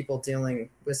only people dealing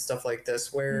with stuff like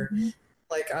this. Where,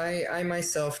 like I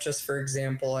myself, just for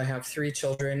example, I have 3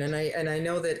 children, and I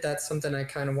know that that's something I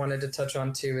kind of wanted to touch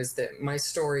on too. Is that my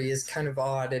story is kind of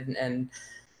odd and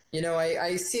you know,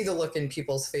 I see the look in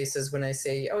people's faces when I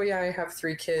say, oh yeah, I have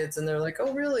 3 kids, and they're like,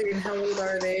 oh really? And how old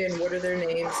are they? And what are their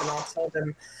names? And I'll tell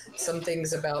them some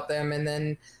things about them. And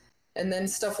then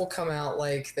stuff will come out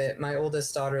like that my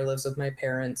oldest daughter lives with my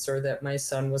parents, or that my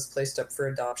son was placed up for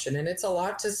adoption. And it's a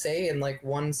lot to say in like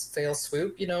one fell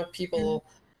swoop. You know, people,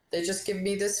 they just give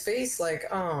me this face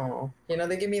like, oh, you know,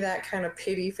 they give me that kind of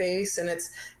pity face, and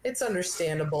it's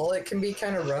understandable. It can be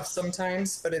kind of rough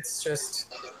sometimes, but it's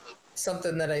just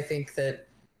something that I think that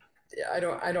I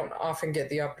don't often get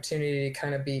the opportunity to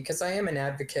kind of be, because I am an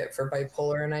advocate for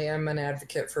bipolar, and I am an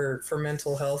advocate for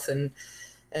mental health, and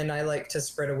I like to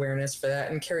spread awareness for that.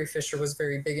 And Carrie Fisher was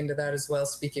very big into that as well,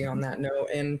 speaking on that note.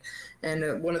 And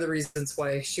one of the reasons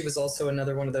why she was also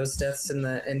another one of those deaths in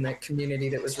the community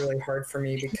that was really hard for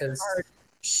me, because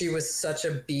she was such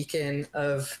a beacon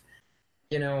of,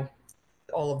 you know,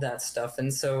 all of that stuff.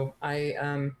 And so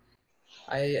I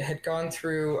I had gone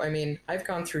through, I mean, I've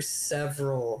gone through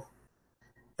several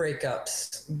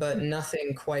breakups, but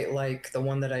nothing quite like the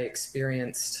one that I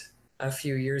experienced a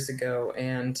few years ago.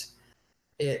 And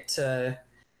it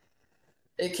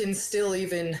can still,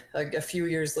 even a few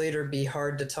years later, be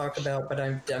hard to talk about, but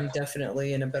I'm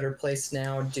definitely in a better place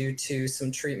now due to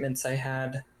some treatments I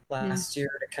had last year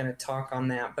to kind of talk on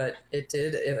that. But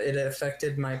it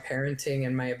affected my parenting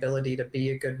and my ability to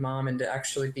be a good mom and to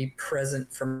actually be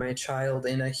present for my child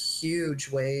in a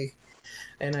huge way.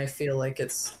 And I feel like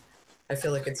it's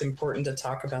important to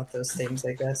talk about those things,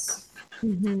 I guess.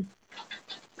 Mm-hmm.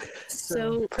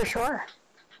 So for sure.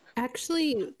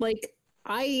 Actually, like,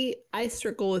 I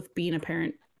struggle with being a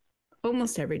parent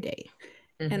almost every day.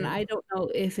 Mm-hmm. And I don't know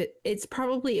if it's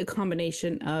probably a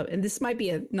combination of, and this might be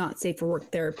a not safe for work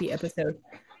therapy episode,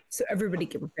 so everybody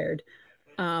get prepared.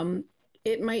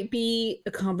 It might be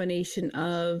a combination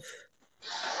of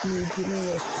me dealing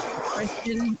with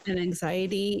depression and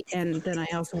anxiety, and then I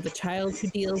also have a child who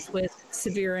deals with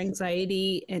severe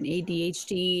anxiety and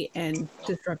ADHD and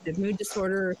disruptive mood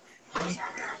disorder. I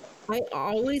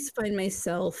always find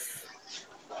myself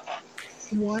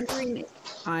wondering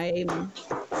if I'm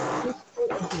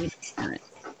being a parent.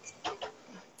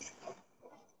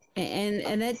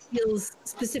 And that deals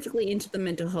specifically into the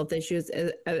mental health issues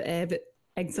of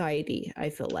anxiety, I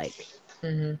feel like.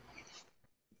 Mm-hmm.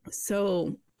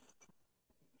 So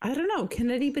I don't know. Can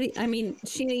anybody? I mean,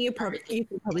 Sheena, you can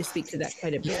probably speak to that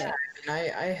quite a bit.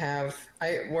 Yeah,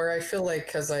 where I feel like,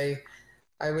 because I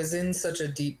was in such a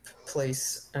deep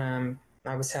place.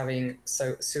 I was having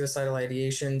suicidal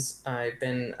ideations. I've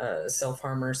been a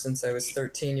self-harmer since I was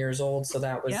 13 years old. So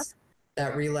that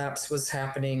relapse was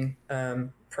happening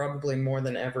probably more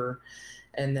than ever.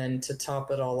 And then to top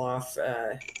it all off,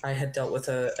 I had dealt with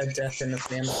a death in the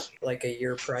family like a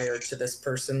year prior to this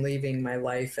person leaving my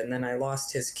life. And then I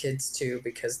lost his kids too,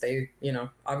 because they,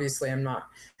 obviously I'm not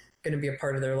going to be a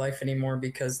part of their life anymore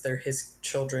because they're his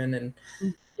children. And,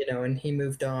 and he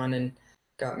moved on and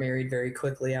got married very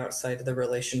quickly outside of the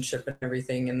relationship and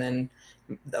everything. And then,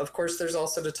 of course, there's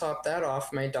also, to top that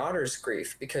off, my daughter's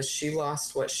grief, because she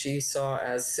lost what she saw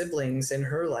as siblings in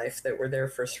her life that were there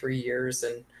for 3 years,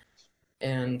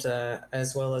 and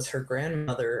as well as her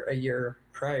grandmother a year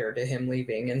prior to him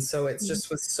leaving. And so it's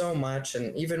just with so much.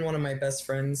 And even one of my best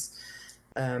friends,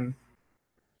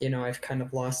 I've kind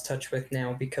of lost touch with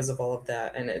now because of all of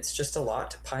that. And it's just a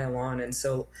lot to pile on. And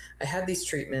so I had these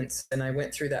treatments and I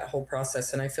went through that whole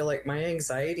process, and I feel like my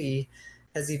anxiety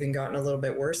has even gotten a little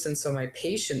bit worse. And so my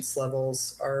patience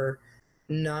levels are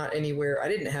not anywhere. I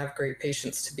didn't have great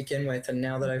patience to begin with. And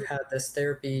now that I've had this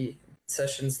therapy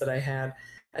sessions that I had,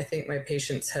 I think my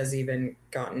patience has even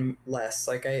gotten less.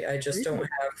 Like I just don't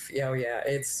have,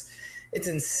 it's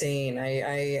insane.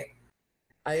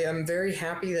 I am very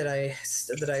happy that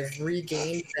I've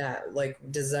regained that like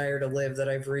desire to live, that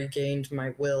I've regained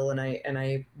my will, and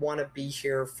I want to be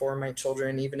here for my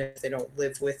children, even if they don't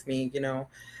live with me,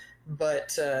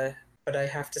 but I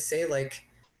have to say, like,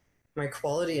 my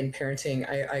quality in parenting,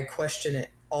 I question it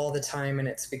all the time. And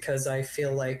it's because I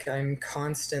feel like I'm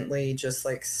constantly just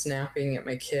like snapping at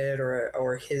my kid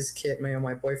or his kid,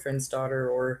 my boyfriend's daughter,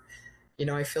 or,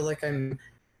 I feel like I'm,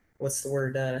 what's the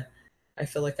word? I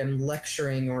feel like I'm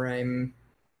lecturing, or do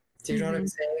you know what I'm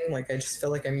saying? Like, I just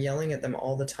feel like I'm yelling at them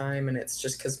all the time. And it's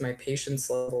just because my patience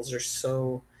levels are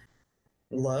so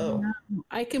low. No,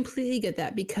 I completely get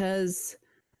that, because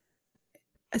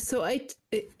at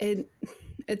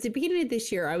the beginning of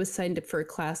this year, I was signed up for a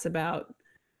parenting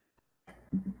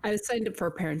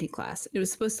class. It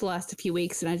was supposed to last a few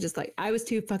weeks, and I was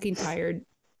too fucking tired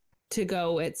to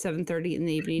go at 7:30 in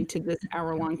the evening to this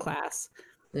hour-long class.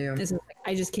 Yeah. So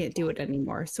I just can't do it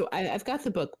anymore. So I've got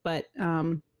the book, but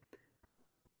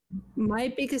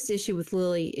my biggest issue with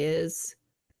Lily is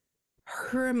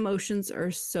her emotions are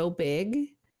so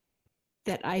big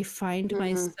that I find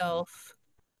myself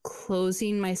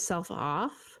closing myself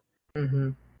off,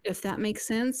 if that makes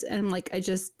sense. And like,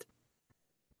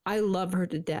 I love her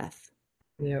to death.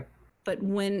 Yeah. But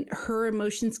when her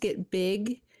emotions get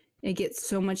big, it gets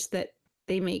so much that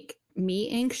they make me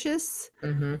anxious.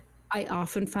 I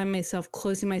often find myself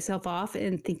closing myself off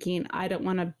and thinking, I don't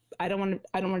want to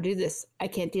do this. I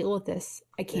can't deal with this.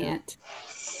 I can't. Yeah.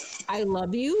 I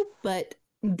love you, but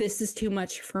this is too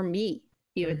much for me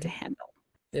even to handle.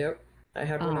 Yep. I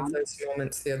had one of those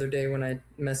moments the other day when I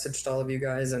messaged all of you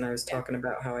guys, and I was talking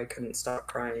about how I couldn't stop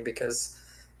crying because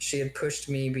she had pushed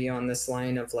me beyond this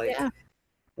line of like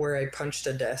where I punched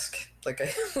a desk. Like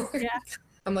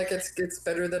I'm like, it's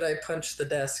better that I punch the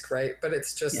desk, right? But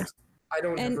it's just I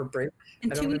don't ever break.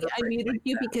 And I muted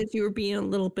you because you were being a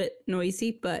little bit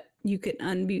noisy, but you could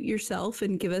unmute yourself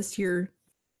and give us your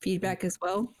feedback as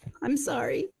well. I'm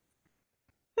sorry.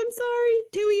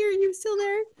 Dewey, are you still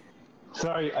there?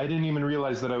 Sorry, I didn't even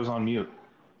realize that I was on mute.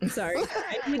 I'm sorry.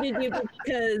 I muted you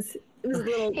because it was a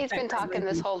little... He's been talking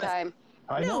this whole time.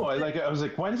 I know. I was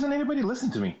like, why doesn't anybody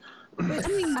listen to me? But, I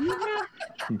mean, you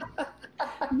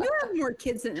have more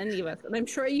kids than any of us, and I'm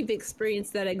sure you've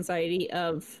experienced that anxiety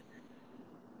of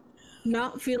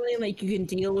not feeling like you can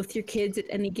deal with your kids at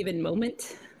any given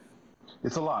moment.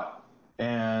 It's a lot,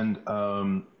 and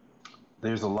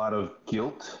there's a lot of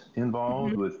guilt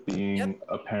involved with being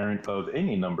a parent of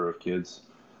any number of kids,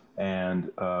 and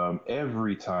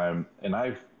every time, and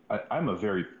I am a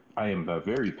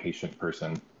very patient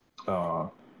person,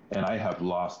 and I have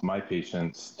lost my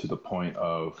patience to the point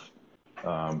of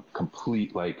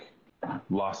complete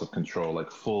loss of control,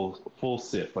 like full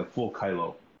Sith, like full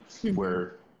Kylo,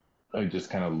 where I just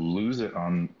kind of lose it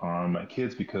on my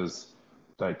kids because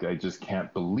I just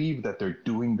can't believe that they're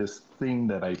doing this thing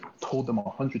that I told them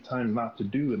 100 times not to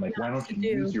do, and why don't you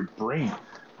use your brain?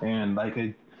 And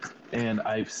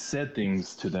I've said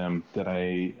things to them that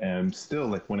I am still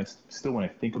when I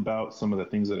think about some of the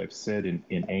things that I've said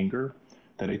in anger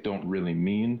that I don't really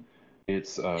mean,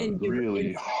 it's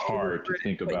really hard to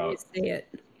think about. Say it.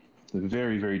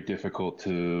 Very, very difficult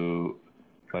to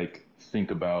think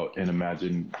about and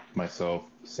imagine myself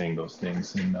saying those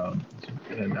things, and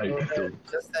I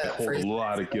hold a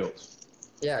lot of guilt.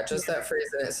 Yeah, just that phrase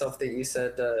in itself that you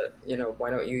said, why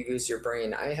don't you use your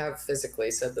brain? I have physically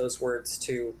said those words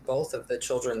to both of the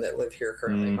children that live here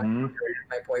currently. My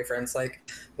boyfriend's like,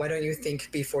 why don't you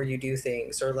think before you do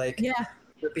things? Or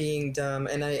you're being dumb.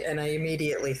 And I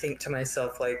immediately think to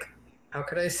myself, like, how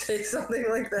could I say something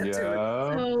like that to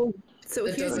her? So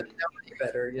it doesn't know any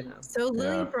better, So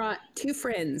Lily brought 2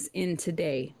 friends in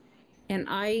today, and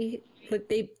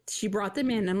she brought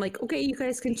them in. I'm like, okay, you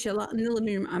guys can chill out in the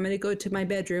living room. I'm going to go to my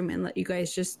bedroom and let you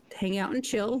guys just hang out and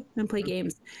chill and play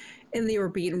games. And they were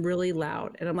being really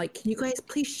loud. And I'm like, can you guys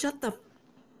please shut the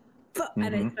fuck?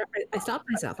 And I stopped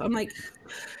myself. I'm like,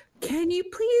 can you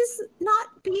please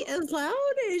not be as loud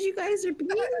as you guys are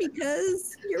being,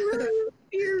 because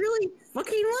you're really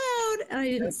fucking loud. And I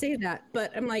didn't say that,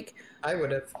 but I'm like, I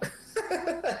would have.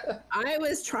 I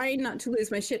was trying not to lose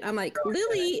my shit. I'm like,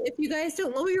 Lily, if you guys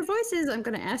don't lower your voices, I'm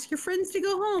going to ask your friends to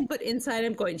go home. But inside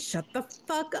I'm going, shut the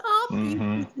fuck up.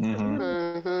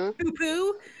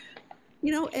 Poo-poo.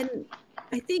 And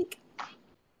I think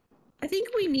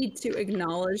we need to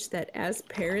acknowledge that as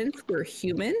parents, we're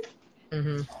human.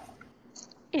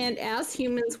 And as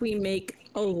humans, we make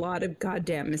a lot of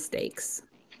goddamn mistakes.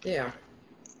 Yeah.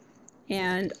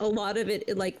 And a lot of it,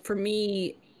 for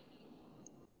me,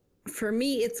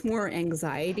 it's more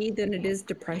anxiety than it is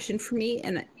depression for me.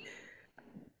 And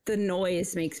the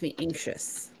noise makes me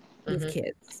anxious with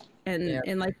kids.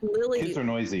 And like Lily... Kids are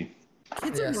noisy.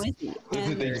 Kids are noisy.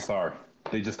 They just are.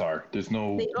 They just are. There's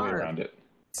no way around it.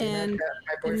 And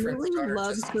Lily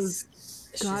loves those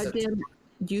goddamn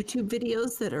YouTube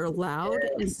videos that are loud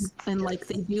and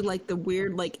they do the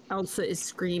weird Elsa is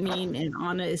screaming and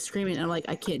Anna is screaming, and I'm like,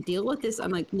 I can't deal with this.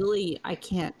 I'm like, Lily, I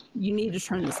can't, you need to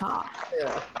turn this off.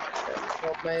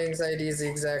 Well, my anxiety is the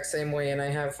exact same way, and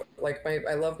I have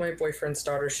I love my boyfriend's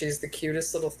daughter. She's the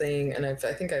cutest little thing, and I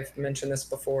think I've mentioned this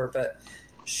before, but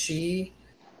she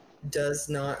does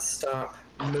not stop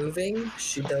moving.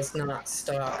 She does not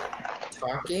stop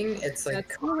talking. It's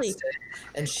constant,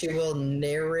 and she will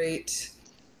narrate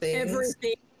things.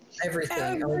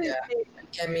 Everything. Oh yeah.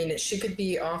 I mean, she could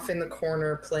be off in the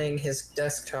corner playing his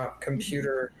desktop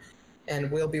computer, and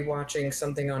we'll be watching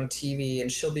something on TV,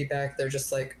 and she'll be back there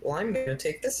just like, well, I'm going to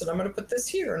take this, and I'm going to put this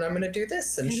here, and I'm going to do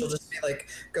this, and she'll just be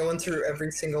going through every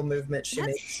single movement she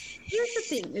makes. Here's the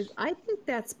thing: is I think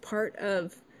that's part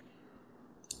of,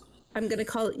 I'm going to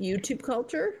call it YouTube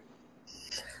culture.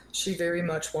 She very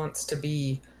much wants to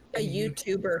be a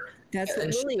YouTuber. That's what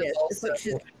Lily is. It's like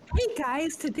she's, hey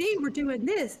guys, today we're doing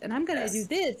this, and I'm gonna do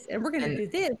this, and we're gonna do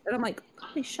this, and I'm like,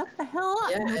 hey, shut the hell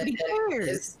up! Nobody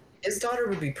cares. His daughter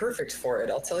would be perfect for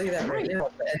it. I'll tell you that right now.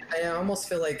 And I almost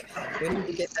feel like we need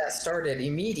to get that started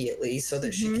immediately so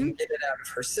that she can get it out of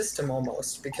her system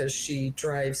almost, because she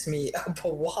drives me up a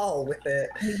wall with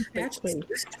it. Exactly.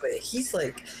 He's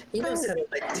he knows how to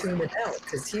tune it out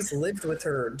because he's lived with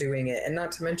her doing it, and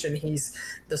not to mention he's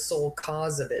the sole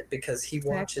cause of it because he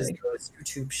watches those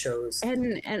YouTube shows.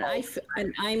 And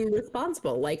I'm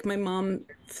responsible. Like my mom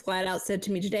flat out said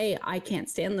to me today, I can't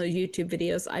stand those YouTube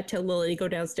videos. I tell Lily to go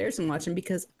downstairs and watch them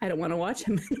because I don't want to watch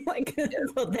them.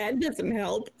 Well, that doesn't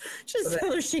help. Just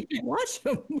tell her she can watch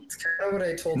them. That's kind of what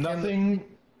I told him. Nothing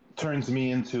turns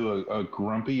me into a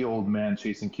grumpy old man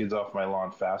chasing kids off my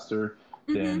lawn faster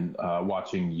than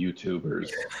watching YouTubers.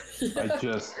 I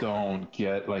just don't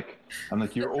get, like, I'm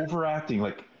like, you're overacting.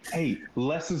 Like, hey,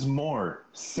 less is more.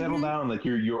 Settle down. Like,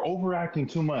 you're overacting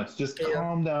too much. Just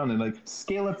calm down and like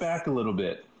scale it back a little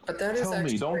bit. But that is Tell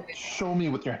me, don't show me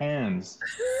with your hands.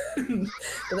 But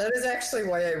that is actually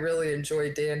why I really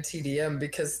enjoy Dan TDM,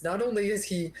 because not only is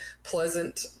he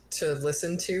pleasant to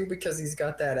listen to because he's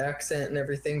got that accent and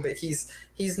everything, but he's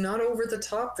not over the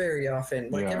top very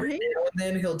often. Like every now and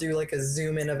then he'll do like a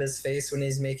zoom in of his face when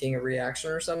he's making a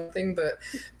reaction or something, but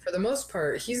for the most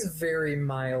part he's very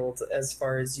mild as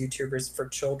far as YouTubers for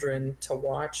children to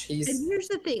watch. And here's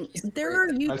the thing, there are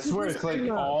YouTubers, I swear it's like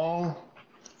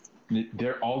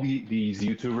these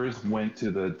YouTubers went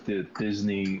to the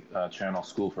Disney Channel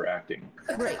School for Acting.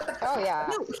 Right. Oh yeah,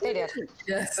 they did.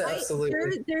 Yes,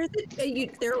 absolutely. There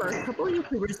are a couple of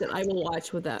YouTubers that I will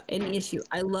watch without any issue.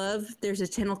 There's a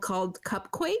channel called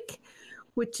Cupquake,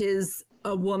 which is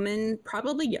a woman,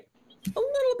 probably a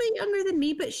little bit younger than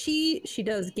me, but she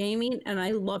does gaming, and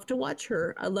I love to watch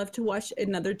her. I love to watch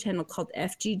another channel called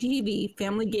FGTV,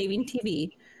 Family Gaming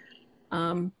TV.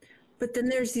 But then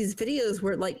there's these videos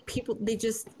where like people, they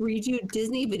just read you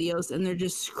Disney videos and they're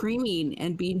just screaming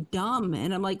and being dumb.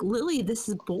 And I'm like, Lily, this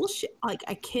is bullshit. Like,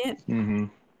 I can't.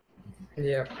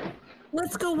 Yeah.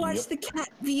 Let's go watch the Cat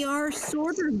VR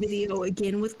sorter video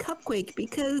again with Cupquake,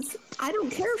 because I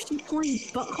don't care if she's pulling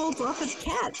buttholes off of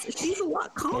cats. She's a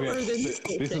lot calmer than this.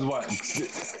 This is what,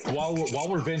 while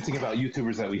we're venting about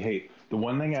YouTubers that we hate, the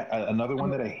one thing, another one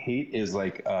that I hate is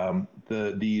like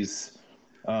these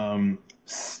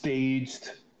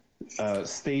staged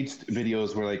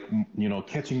videos where, like, you know,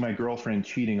 catching my girlfriend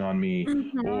cheating on me,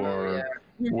 or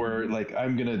where like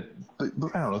I'm gonna, I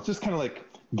don't know, it's just kind of like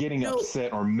getting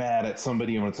upset or mad at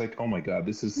somebody, and it's like, oh my god,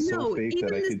 this is so fake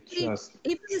that I could just.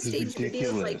 Even the stage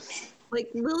videos, like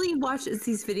Lily watches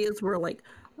these videos where like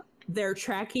they're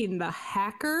tracking the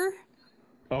hacker.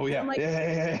 Oh yeah. I'm like,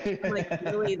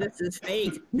 Lily, this is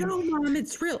fake. No, Mom,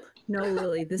 it's real. No,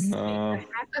 Lily, this is fake. The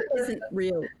hacker isn't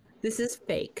real. This is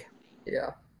fake.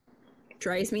 Yeah.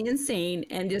 Drives me insane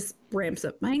and just ramps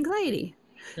up my anxiety.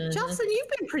 Jocelyn, you've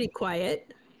been pretty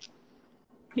quiet.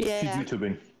 Yeah. She's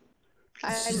YouTubing.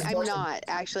 I'm not,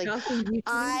 actually.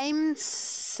 I'm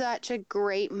such a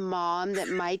great mom that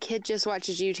my kid just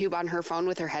watches YouTube on her phone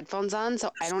with her headphones on, so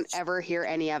I don't ever hear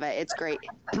any of it. It's great.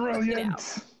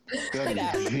 Brilliant.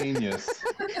 That is genius.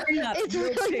 It's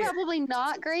really probably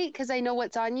not great because I know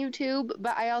what's on YouTube,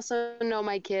 but I also know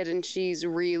my kid, and she's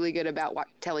really good about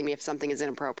telling me if something is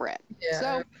inappropriate. Yeah,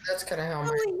 so that's kind of how.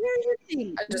 Here's the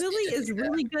thing. Lily is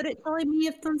really good at telling me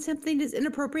if something is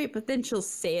inappropriate, but then she'll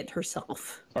say it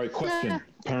herself. All right,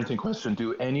 parenting question.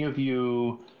 Do any of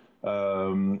you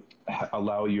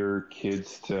allow your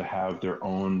kids to have their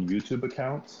own YouTube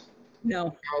accounts?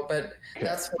 No, but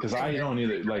that's because I don't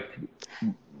either. Like,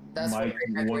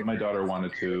 my daughter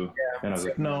wanted to, and I was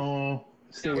like, no,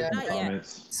 stay with the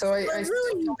comments. So I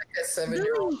still feel like a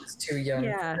 7-year-old is too young.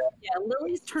 Yeah,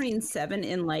 Lily's turning 7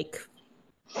 in like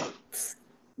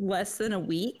less than a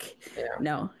week.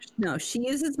 Yeah. No, she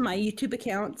uses my YouTube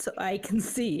account so I can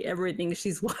see everything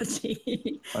she's watching.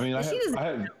 I mean, I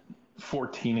have 4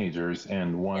 teenagers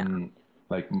and one,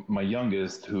 like my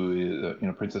youngest, who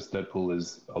is, Princess Deadpool,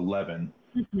 is 11.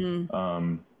 Mm-hmm.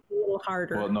 A little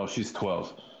harder. Well, no, she's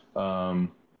 12.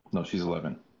 No, she's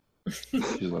 11.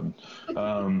 She's 11.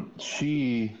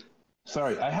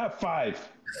 Sorry, I have 5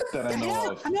 that I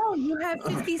know of. No, you have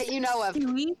 56. You know of.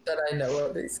 That I know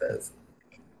of, he says.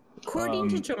 According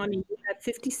to Johnny, you have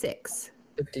 56.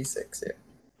 56, yeah.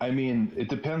 I mean, it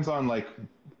depends on like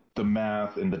the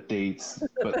math and the dates,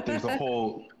 but there's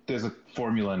a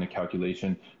formula and a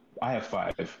calculation. I have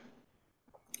 5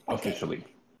 officially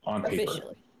on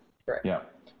paper. Right. Yeah.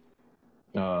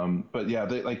 But yeah,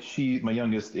 my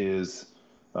youngest is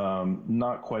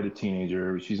not quite a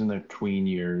teenager. She's in their tween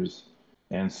years,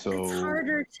 and so it's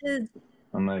harder to.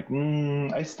 I'm like,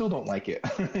 I still don't like it.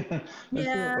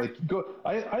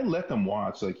 I let them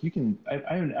watch. Like, you can.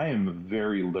 I am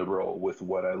very liberal with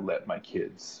what I let my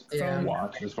kids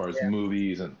watch as far as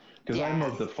movies, and because I'm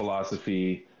of the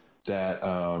philosophy that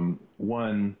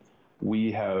one,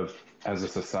 we have, as a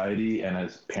society and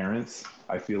as parents,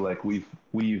 I feel like we've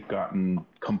gotten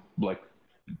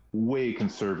way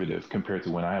conservative compared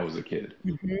to when I was a kid.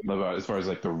 Mm-hmm. As far as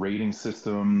like the rating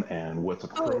system and what's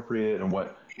appropriate and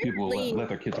what people let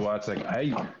their kids watch. Like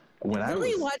when I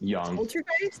was young,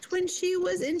 Poltergeist when she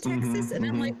was in Texas, and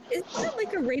I'm like, isn't that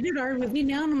like a rated R movie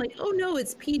now? And I'm like, oh no,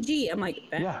 it's PG. I'm like,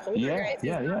 Poltergeist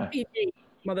is not PG,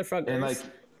 motherfuckers. And like,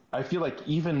 I feel like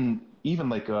even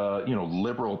like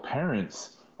liberal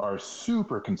parents are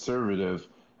super conservative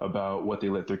about what they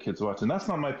let their kids watch, and that's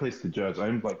not my place to judge.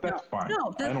 I'm like, that's fine.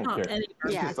 No, that's I don't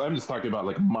care. I'm just talking about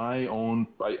like my own.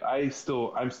 I'm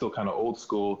still kind of old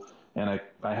school, and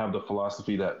I have the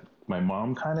philosophy that my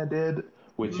mom kind of did,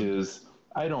 which is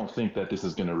I don't think that this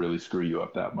is going to really screw you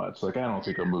up that much. Like I don't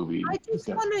think a movie. I just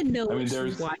want to know. I mean,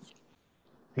 there's.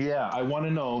 Yeah, I want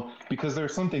to know because there are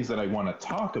some things that I want to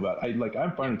talk about.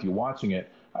 I'm fine with you watching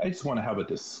it. I just want to have a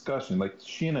discussion. Like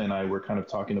Sheena and I were kind of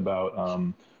talking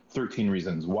about 13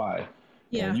 Reasons Why.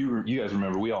 Yeah. And you guys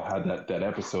remember we all had that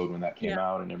episode when that came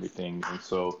out and everything. And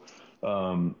so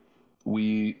I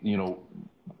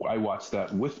watched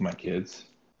that with my kids,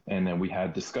 and then we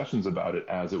had discussions about it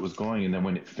as it was going. And then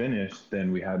when it finished,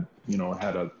 then we had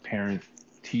a parent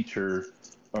teacher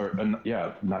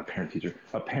not parent teacher,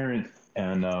 a parent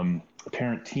and a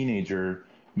parent teenager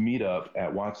meet up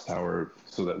at Watchtower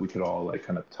so that we could all like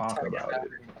kind of talk about it.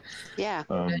 Yeah.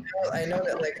 I know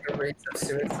that like the rates of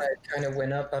suicide kind of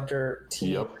went up under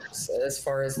teenagers as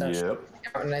far as that. Yep.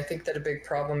 And I think that a big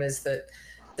problem is that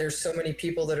there's so many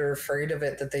people that are afraid of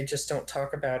it that they just don't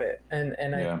talk about it. And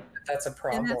I think that's a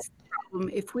problem. And that's the problem.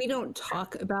 If we don't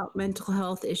talk about mental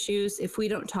health issues, if we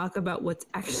don't talk about what's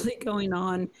actually going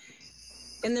on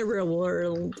in the real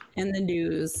world and the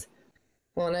news.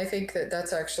 Well, and I think that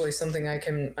that's actually something I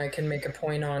can make a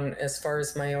point on as far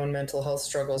as my own mental health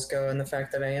struggles go, and the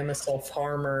fact that I am a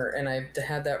self-harmer and I've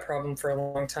had that problem for a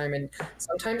long time. And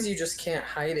sometimes you just can't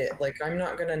hide it. Like I'm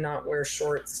not going to not wear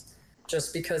shorts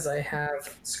just because I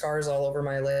have scars all over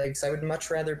my legs. I would much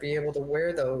rather be able to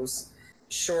wear those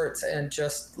shorts and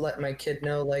just let my kid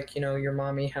know, like, your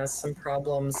mommy has some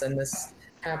problems and this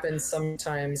happens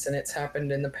sometimes and it's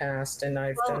happened in the past and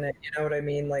I've done it, you know what I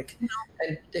mean? Like,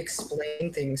 and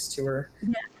explain things to her.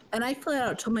 Yeah. And I flat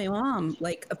out told my mom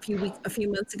like a few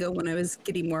months ago when I was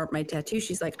getting more of my tattoos,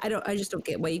 she's like, I just don't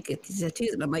get why you get these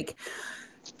tattoos. And I'm like,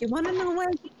 you want to know why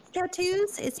I get these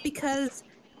tattoos? It's because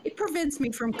it prevents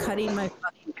me from cutting my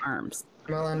fucking arms.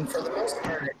 Well, and for the most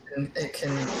part, it can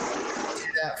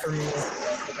do that for me.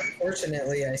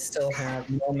 Unfortunately, I still have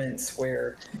moments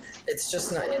where it's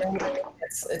just not,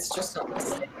 it's just not the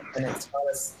same, and it's not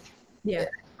as,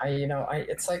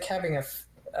 it's like having a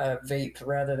vape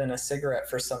rather than a cigarette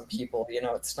for some people.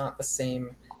 It's not the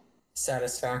same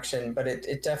satisfaction, but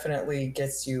it definitely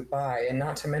gets you by. And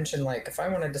not to mention, like, if I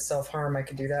wanted to self-harm, I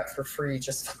could do that for free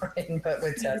just fine. But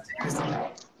with tattoos,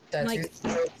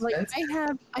 like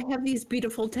I have these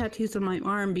beautiful tattoos on my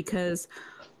arm because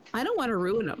I don't want to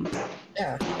ruin them.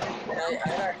 Yeah, and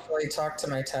I actually talked to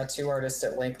my tattoo artist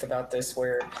at length about this,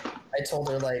 where I told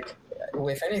her, like,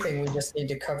 if anything, we just need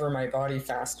to cover my body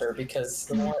faster because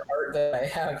the more art that I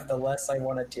have, the less I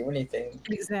want to do anything.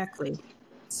 Exactly.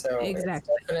 So it's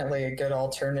definitely a good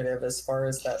alternative as far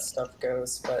as that stuff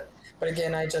goes. But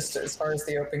again, as far as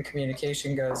the open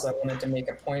communication goes, I wanted to make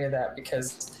a point of that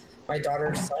because my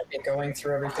daughter saw me going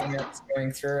through everything that was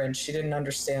going through, and she didn't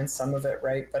understand some of it,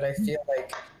 right? But I feel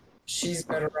like she's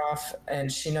better off, and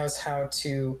she knows how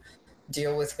to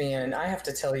deal with me. And I have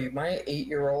to tell you, my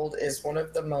 8-year-old is one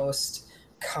of the most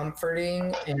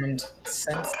comforting and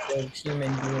sensitive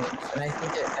human beings. And I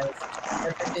think it has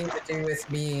everything to do with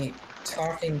me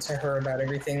talking to her about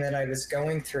everything that I was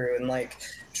going through and like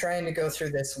trying to go through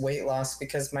this weight loss,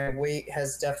 because my weight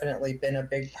has definitely been a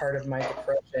big part of my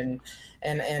depression.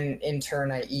 And in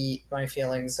turn, I eat my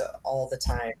feelings all the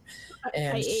time.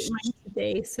 And I ate mine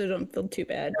today, so don't feel too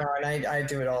bad. No, and I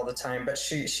do it all the time. But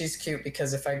she's cute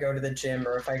because if I go to the gym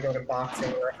or if I go to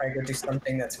boxing or if I go do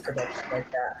something that's productive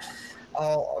like that,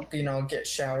 I'll get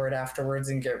showered afterwards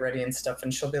and get ready and stuff,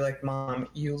 and she'll be like, "Mom,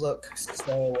 you look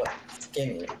so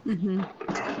skinny." Mm-hmm.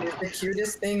 It's the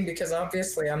cutest thing because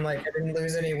obviously I'm like, I didn't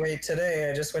lose any weight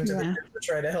today. I just went to the gym to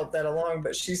try to help that along.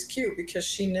 But she's cute because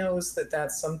she knows that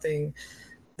that's something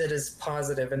that is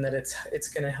positive and that it's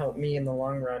going to help me in the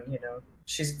long run.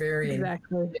 She's very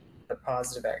into the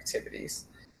positive activities.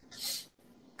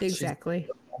 Exactly.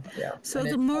 Yeah. So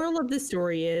the moral of the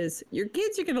story is your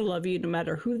kids are going to love you no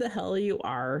matter who the hell you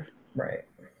are. Right.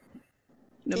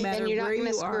 No matter where you are. And you're not going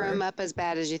to screw them up as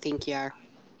bad as you think you are.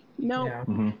 No. Yeah.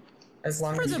 Mm-hmm. As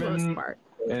long as the most part.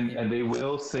 And they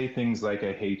will say things like,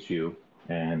 I hate you.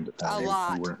 And a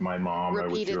lot. You weren't my mom.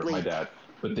 Repeatedly. I wish you were my dad.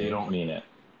 But they don't mean it.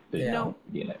 They don't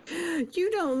mean it. You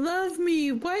don't love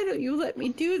me. Why don't you let me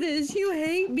do this? You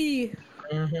hate me.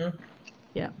 Mm-hmm.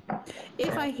 Yeah.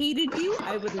 If I hated you,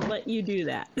 I would let you do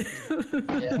that.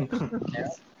 Yeah.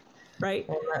 right?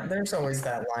 Well, there's always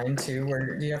that line too,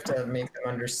 where you have to make them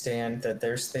understand that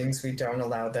there's things we don't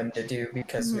allow them to do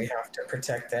because we have to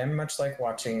protect them, much like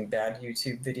watching bad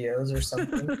YouTube videos or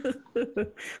something.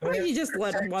 Or you just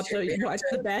let them watch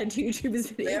the bad YouTube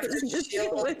videos. We have to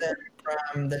shield them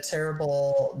from the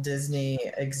terrible Disney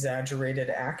exaggerated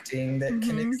acting that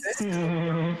can exist.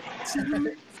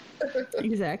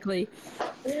 Exactly.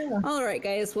 Yeah. All right,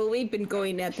 guys. Well, we've been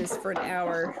going at this for an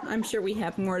hour. I'm sure we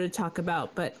have more to talk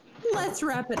about, but let's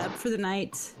wrap it up for the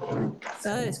night.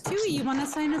 Tui, you want to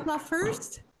sign us off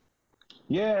first?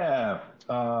 Yeah.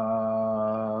 I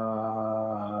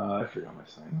forgot my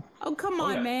sign. Oh, come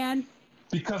on, man.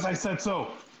 Because I said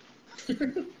so.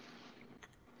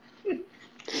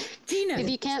 Gina. If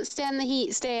you can't stand the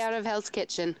heat, stay out of Hell's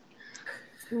Kitchen.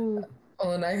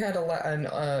 Well, and I had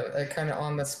a kind of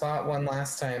on the spot one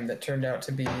last time that turned out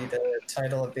to be the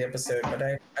title of the episode, but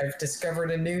I've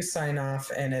discovered a new sign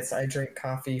off, and it's I drink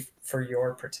coffee for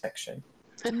your protection.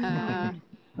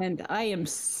 And I am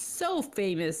so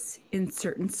famous in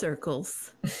certain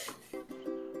circles.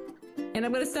 And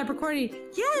I'm going to stop recording.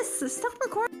 Yes, stop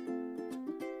recording.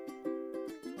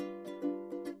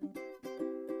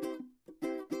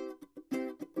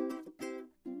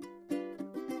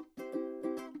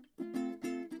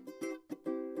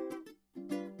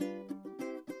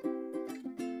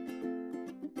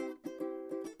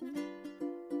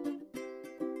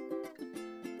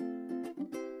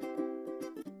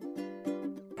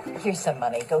 Here's some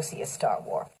money. Go see a Star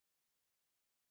Wars.